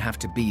it didn't have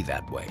to be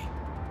that way?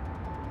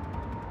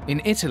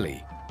 In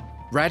Italy,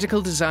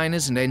 radical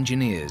designers and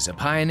engineers are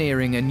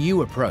pioneering a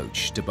new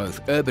approach to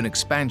both urban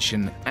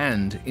expansion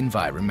and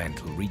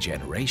environmental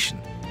regeneration.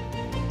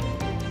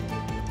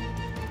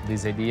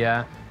 This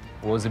idea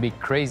was a bit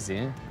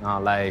crazy,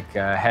 like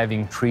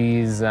having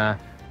trees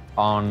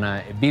on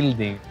a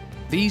building.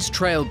 These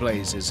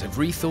trailblazers have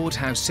rethought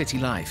how city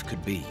life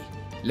could be,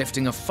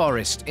 lifting a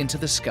forest into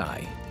the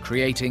sky,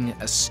 creating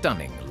a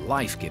stunning,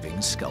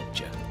 life-giving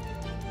sculpture.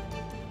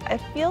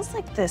 It feels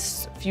like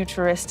this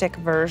futuristic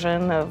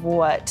version of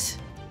what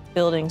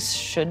buildings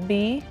should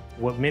be.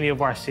 What many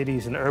of our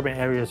cities and urban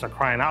areas are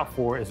crying out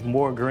for is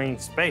more green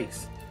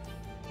space.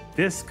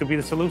 This could be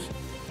the solution.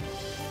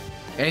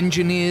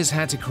 Engineers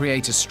had to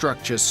create a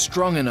structure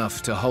strong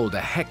enough to hold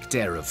a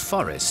hectare of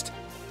forest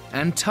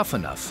and tough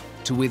enough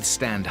to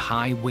withstand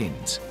high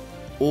winds,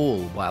 all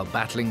while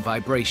battling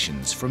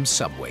vibrations from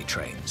subway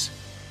trains.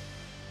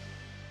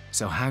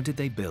 So how did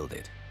they build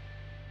it?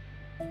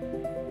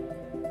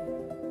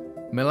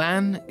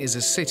 Milan is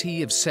a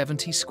city of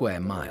 70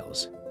 square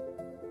miles.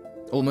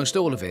 Almost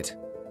all of it,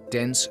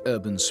 dense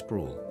urban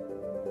sprawl.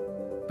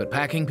 But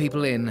packing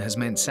people in has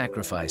meant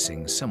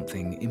sacrificing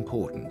something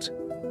important.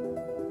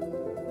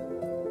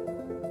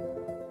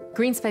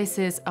 Green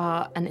spaces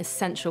are an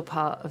essential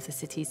part of the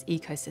city's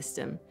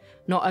ecosystem.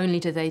 Not only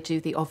do they do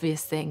the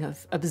obvious thing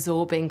of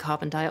absorbing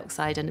carbon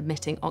dioxide and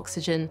emitting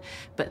oxygen,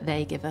 but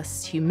they give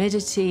us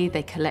humidity,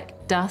 they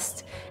collect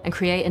dust, and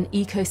create an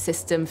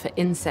ecosystem for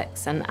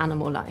insects and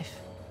animal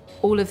life.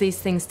 All of these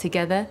things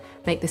together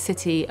make the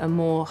city a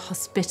more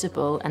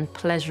hospitable and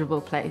pleasurable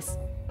place.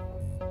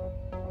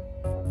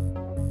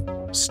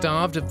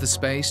 Starved of the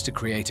space to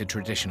create a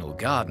traditional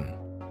garden,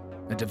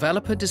 a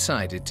developer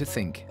decided to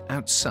think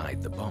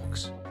outside the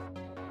box.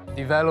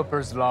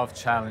 Developers love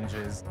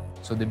challenges,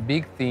 so the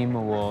big theme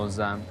was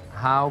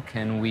how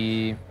can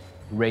we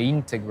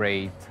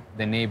reintegrate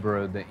the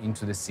neighborhood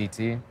into the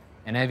city,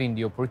 and having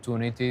the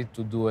opportunity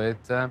to do it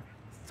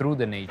through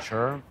the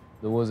nature.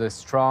 There was a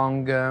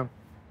strong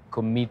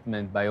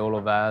commitment by all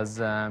of us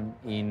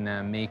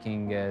in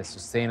making a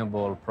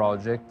sustainable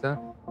project.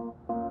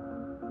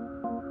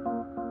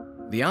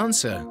 The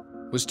answer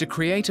was to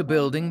create a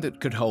building that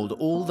could hold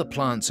all the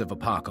plants of a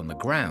park on the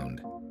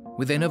ground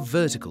within a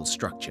vertical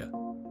structure.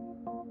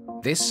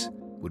 This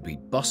would be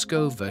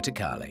Bosco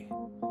Verticale,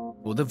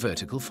 or the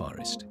vertical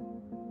forest.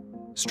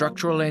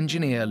 Structural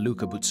engineer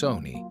Luca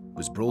Buzzoni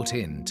was brought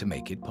in to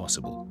make it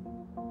possible.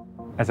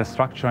 As a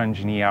structural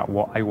engineer,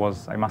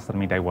 I must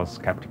admit I was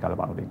skeptical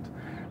about it.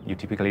 You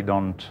typically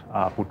don't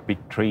put big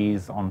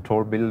trees on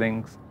tall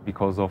buildings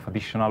because of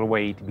additional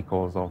weight,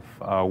 because of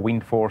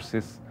wind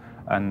forces,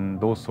 and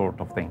those sort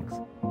of things.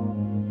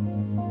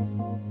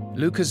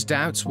 Luca's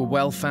doubts were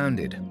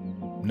well-founded.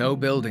 No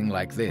building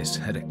like this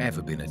had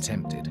ever been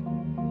attempted.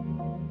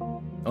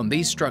 On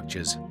these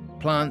structures,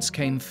 plants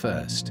came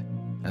first,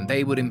 and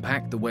they would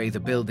impact the way the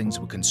buildings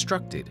were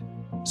constructed,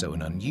 so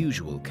an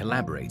unusual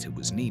collaborator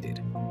was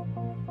needed.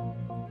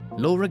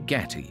 Laura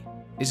Gatti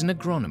is an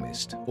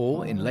agronomist,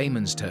 or in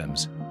layman's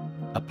terms,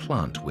 a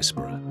plant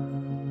whisperer.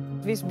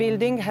 This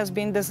building has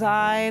been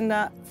designed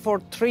for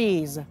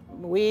trees.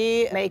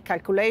 We make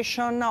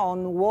calculation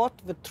on what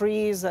the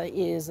trees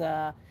is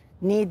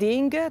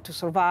needing to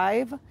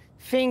survive,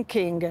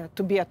 thinking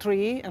to be a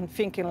tree and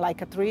thinking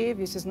like a tree.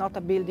 This is not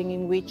a building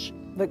in which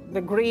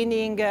the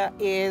greening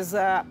is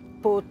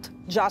put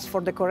just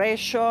for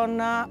decoration.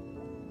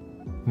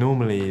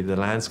 Normally, the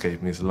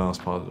landscaping is the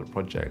last part of the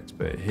project,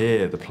 but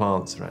here the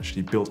plants are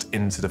actually built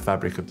into the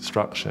fabric of the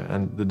structure,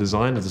 and the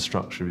design of the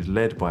structure is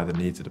led by the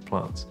needs of the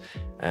plants.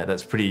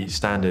 That's pretty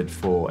standard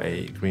for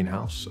a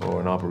greenhouse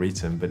or an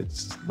arboretum, but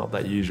it's not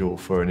that usual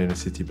for an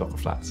inner-city block of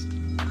flats.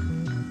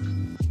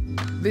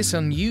 This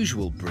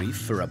unusual brief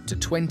for up to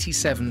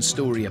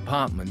 27-story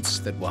apartments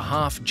that were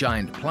half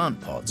giant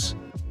plant pots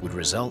would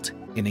result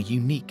in a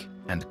unique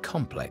and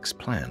complex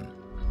plan.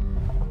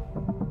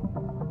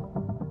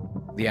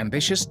 The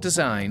ambitious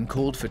design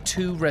called for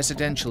 2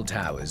 residential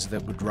towers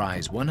that would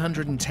rise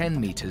 110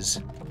 meters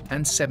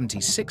and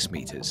 76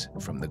 meters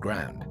from the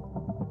ground.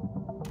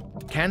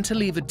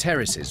 Cantilevered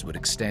terraces would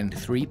extend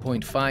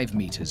 3.5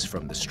 meters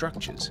from the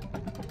structures.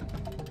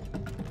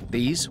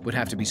 These would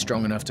have to be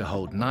strong enough to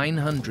hold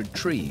 900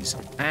 trees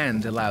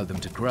and allow them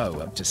to grow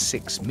up to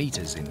 6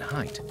 meters in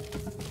height.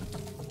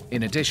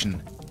 In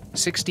addition,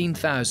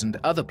 16,000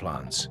 other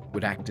plants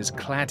would act as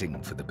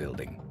cladding for the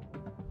building.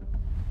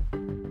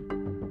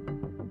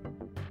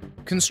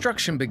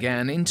 Construction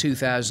began in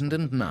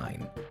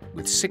 2009,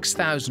 with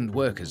 6,000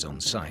 workers on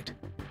site.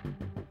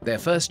 Their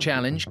first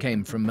challenge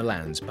came from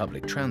Milan's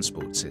public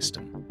transport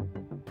system.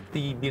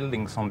 The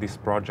buildings on this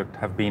project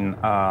have been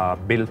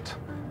built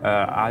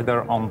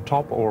either on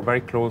top or very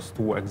close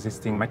to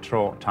existing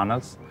metro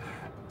tunnels.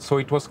 So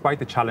it was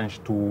quite a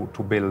challenge to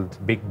build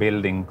big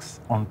buildings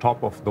on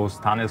top of those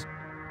tunnels.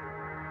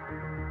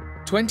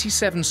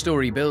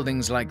 27-story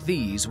buildings like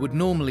these would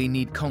normally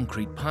need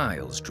concrete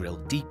piles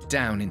drilled deep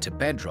down into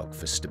bedrock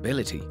for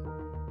stability.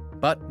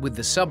 But with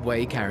the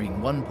subway carrying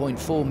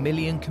 1.4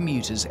 million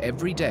commuters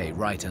every day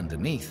right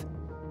underneath,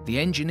 the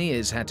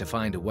engineers had to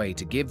find a way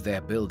to give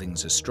their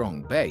buildings a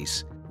strong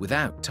base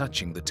without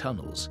touching the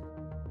tunnels.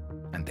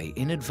 And they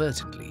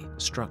inadvertently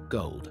struck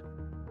gold.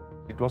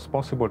 It was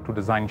possible to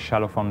design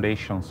shallow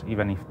foundations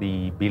even if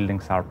the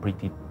buildings are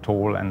pretty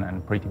tall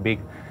and pretty big,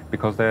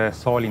 because the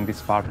soil in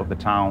this part of the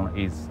town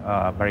is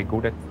very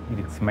good.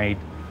 It's made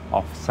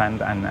of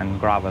sand and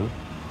gravel,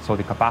 so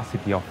the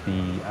capacity of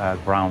the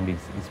ground is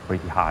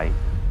pretty high.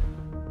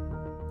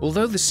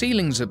 Although the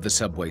ceilings of the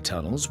subway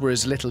tunnels were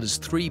as little as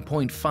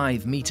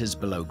 3.5 meters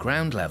below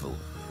ground level,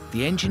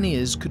 the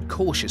engineers could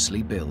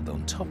cautiously build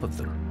on top of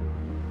them.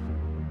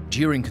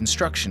 During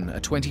construction,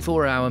 a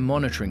 24-hour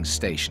monitoring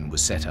station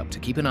was set up to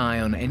keep an eye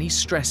on any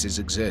stresses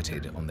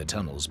exerted on the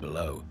tunnels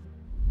below.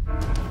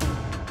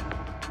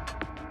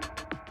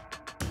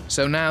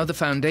 So now the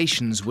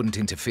foundations wouldn't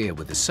interfere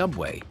with the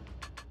subway,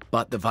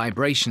 but the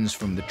vibrations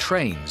from the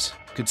trains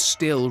could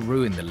still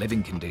ruin the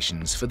living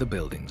conditions for the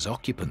building's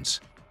occupants.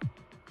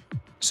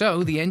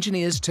 So the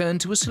engineers turned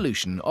to a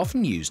solution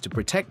often used to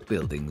protect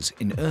buildings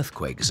in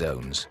earthquake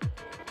zones.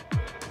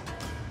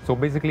 So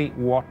basically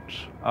what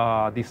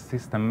this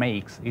system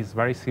makes is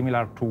very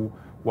similar to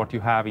what you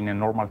have in a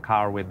normal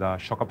car with a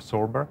shock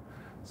absorber.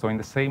 So in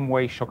the same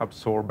way, shock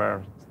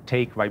absorbers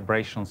take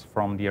vibrations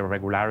from the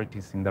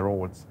irregularities in the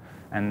roads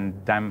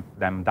and damp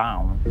them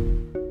down.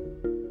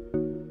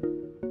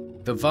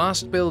 The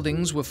vast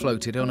buildings were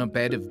floated on a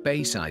bed of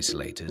base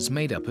isolators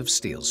made up of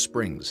steel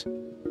springs.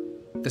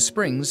 The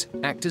springs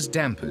act as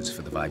dampers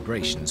for the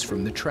vibrations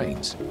from the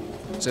trains,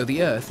 so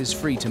the earth is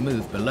free to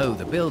move below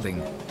the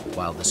building,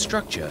 while the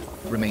structure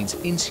remains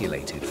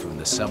insulated from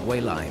the subway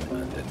line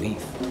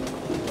underneath.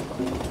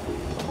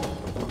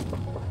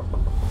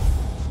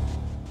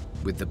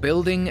 With the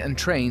building and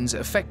trains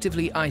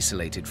effectively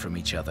isolated from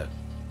each other,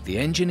 the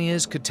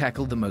engineers could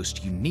tackle the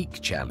most unique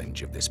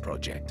challenge of this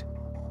project.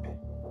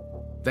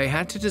 They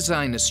had to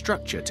design a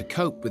structure to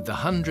cope with the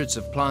hundreds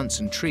of plants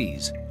and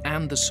trees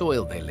and the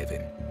soil they live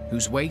in,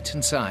 whose weight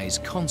and size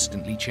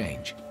constantly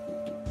change.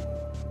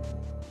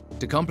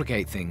 To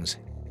complicate things,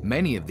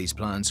 many of these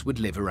plants would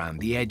live around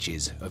the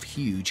edges of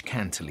huge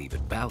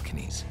cantilevered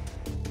balconies.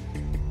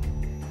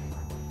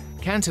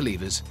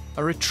 Cantilevers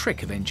are a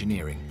trick of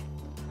engineering.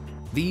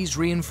 These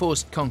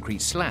reinforced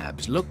concrete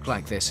slabs look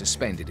like they're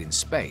suspended in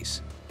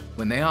space,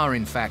 when they are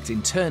in fact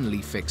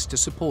internally fixed to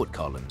support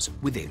columns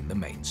within the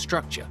main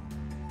structure.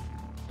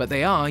 But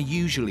they are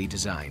usually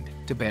designed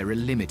to bear a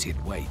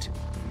limited weight.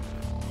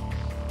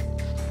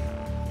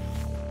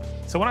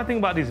 So when I think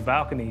about these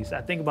balconies,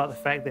 I think about the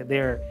fact that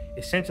they're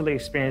essentially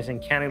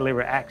experiencing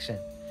cantilever action.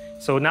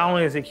 So not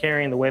only is it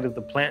carrying the weight of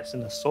the plants in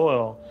the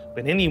soil,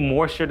 but any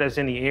moisture that's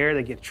in the air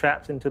that gets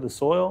trapped into the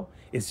soil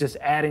is just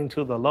adding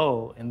to the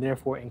load and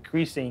therefore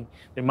increasing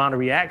the amount of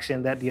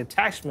reaction that the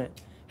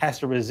attachment has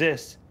to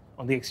resist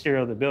on the exterior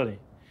of the building.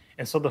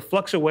 And so the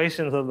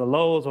fluctuations of the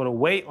loads or the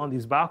weight on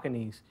these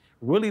balconies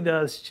really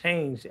does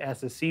change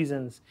as the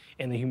seasons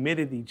and the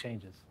humidity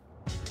changes.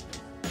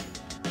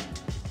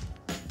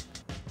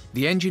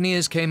 The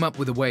engineers came up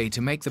with a way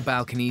to make the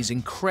balconies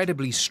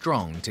incredibly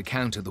strong to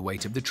counter the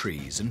weight of the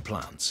trees and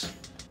plants.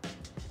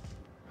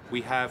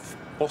 We have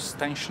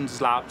post-tension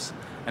slabs,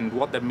 and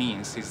what that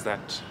means is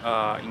that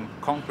in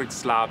concrete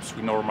slabs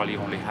we normally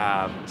only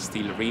have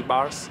steel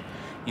rebars.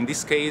 In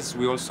this case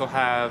we also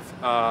have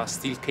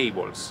steel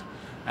cables,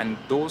 and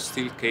those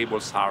steel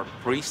cables are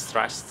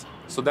pre-stressed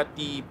so that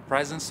the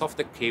presence of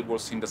the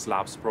cables in the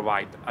slabs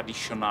provide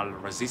additional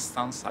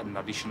resistance and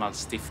additional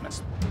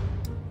stiffness.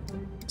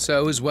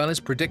 So, as well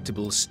as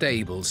predictable,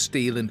 stable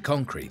steel and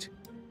concrete,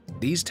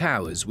 these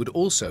towers would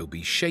also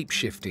be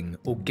shape-shifting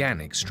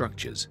organic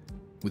structures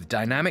with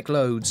dynamic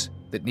loads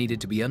that needed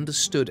to be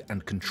understood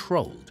and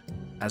controlled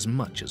as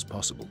much as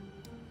possible.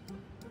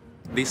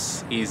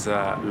 This is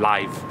a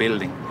live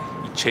building.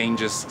 It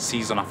changes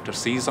season after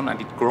season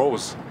and it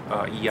grows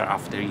year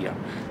after year.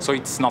 So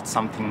it's not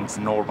something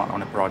normal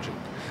on a project.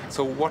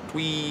 So what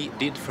we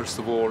did, first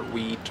of all,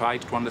 we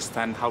tried to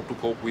understand how to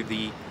cope with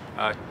the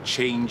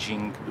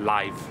changing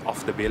life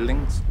of the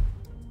buildings.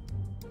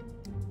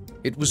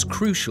 It was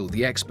crucial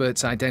the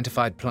experts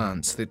identified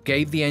plants that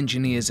gave the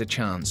engineers a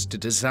chance to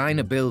design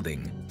a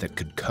building that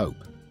could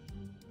cope.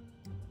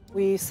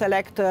 We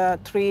select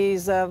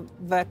trees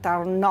that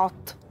are not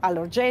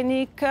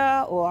allergenic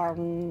or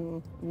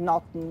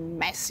not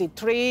messy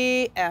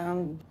tree,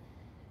 and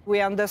we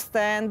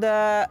understand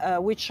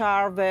which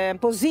are the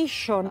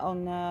position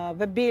on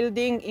the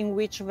building in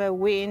which the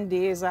wind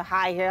is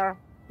higher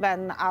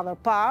than other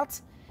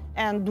parts,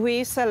 and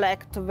we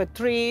select the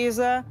trees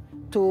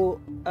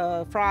to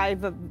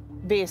thrive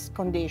this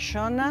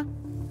condition.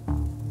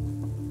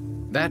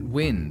 That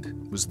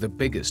wind was the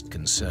biggest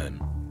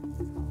concern.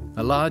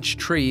 A large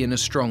tree in a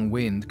strong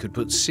wind could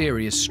put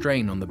serious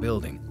strain on the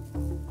building,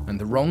 and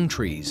the wrong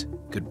trees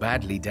could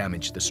badly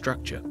damage the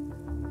structure.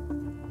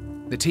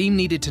 The team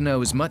needed to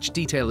know as much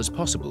detail as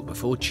possible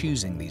before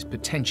choosing these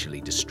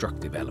potentially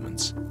destructive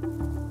elements.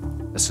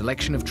 A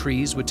selection of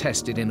trees were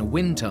tested in a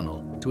wind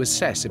tunnel to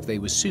assess if they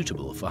were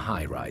suitable for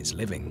high-rise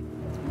living.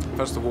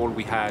 First of all,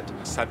 we had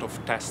a set of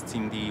tests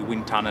in the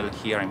wind tunnel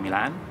here in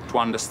Milan to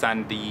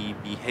understand the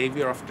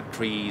behavior of the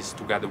trees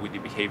together with the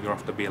behavior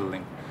of the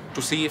building,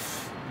 to see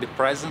if the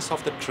presence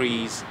of the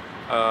trees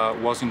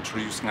was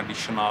introducing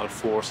additional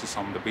forces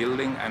on the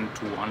building and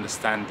to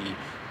understand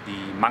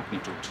the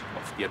magnitude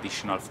of the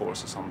additional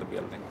forces on the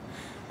building.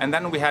 And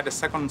then we had a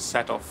second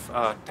set of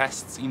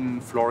tests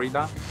in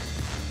Florida.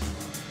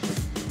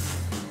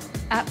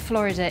 At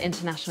Florida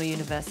International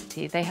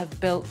University, they have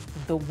built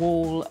the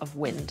wall of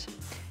wind.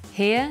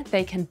 Here,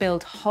 they can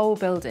build whole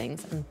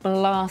buildings and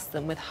blast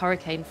them with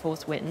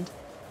hurricane-force wind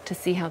to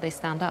see how they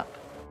stand up.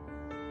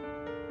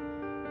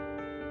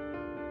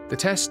 The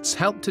tests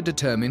helped to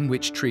determine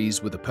which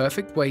trees were the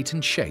perfect weight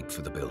and shape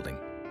for the building.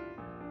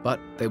 But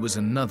there was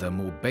another,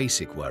 more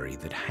basic worry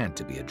that had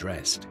to be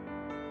addressed.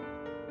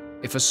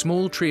 If a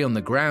small tree on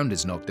the ground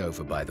is knocked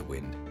over by the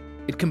wind,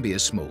 it can be a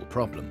small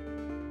problem.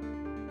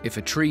 If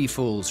a tree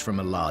falls from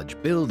a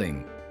large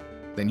building,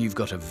 then you've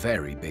got a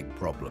very big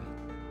problem.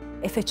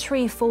 If a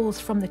tree falls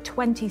from the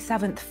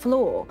 27th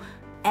floor,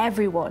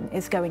 everyone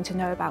is going to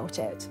know about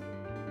it.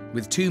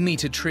 With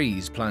 2-meter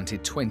trees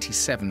planted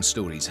 27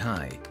 stories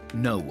high,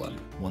 no one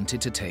wanted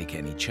to take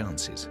any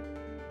chances.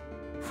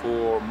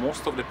 For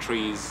most of the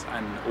trees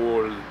and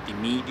all the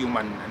medium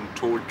and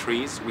tall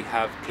trees, we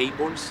have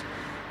cables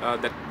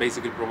that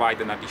basically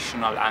provide an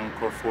additional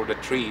anchor for the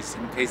trees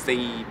in case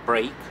they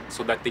break,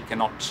 so that they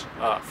cannot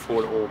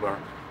fall over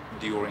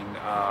during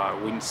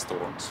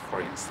windstorms,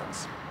 for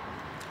instance.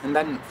 And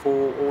then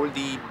for all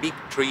the big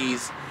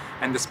trees,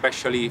 and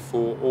especially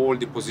for all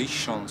the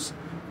positions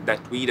that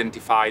we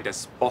identified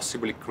as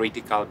possibly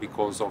critical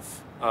because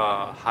of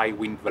high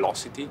wind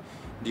velocity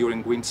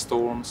during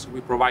windstorms,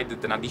 we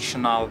provided an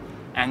additional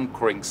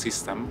anchoring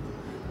system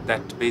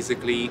that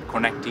basically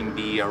connecting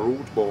the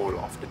root ball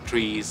of the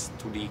trees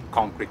to the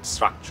concrete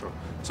structure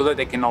so that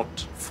they cannot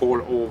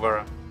fall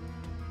over.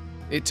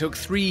 It took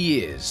 3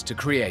 years to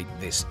create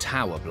this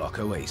tower block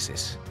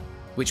oasis,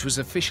 which was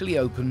officially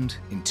opened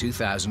in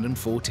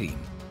 2014.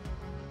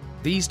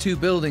 These 2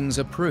 buildings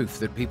are proof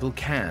that people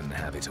can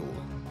have it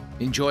all.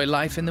 Enjoy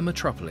life in the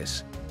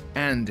metropolis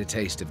and a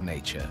taste of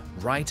nature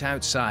right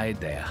outside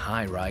their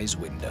high-rise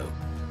window.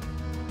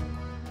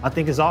 I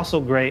think it's also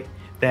great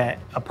that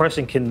a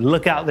person can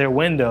look out their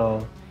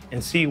window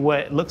and see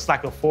what looks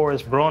like a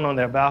forest growing on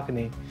their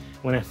balcony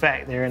when in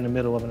fact they're in the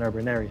middle of an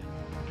urban area.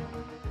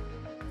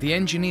 The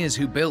engineers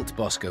who built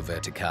Bosco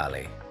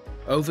Verticale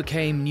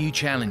overcame new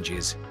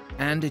challenges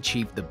and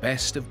achieved the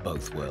best of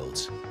both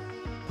worlds,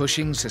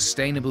 pushing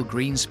sustainable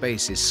green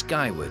spaces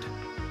skyward,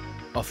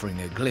 offering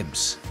a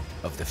glimpse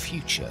of the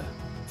future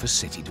for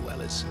city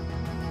dwellers.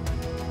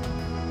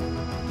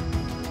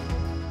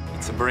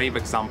 It's a brave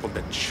example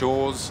that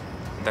shows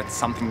that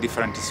something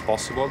different is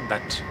possible,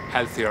 that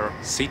healthier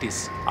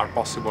cities are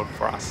possible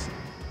for us.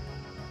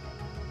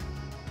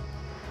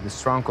 The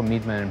strong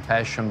commitment and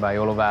passion by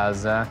all of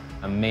us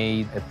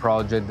made a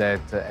project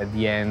that at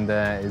the end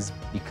has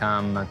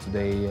become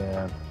today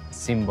a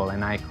symbol,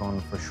 an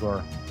icon for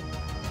sure.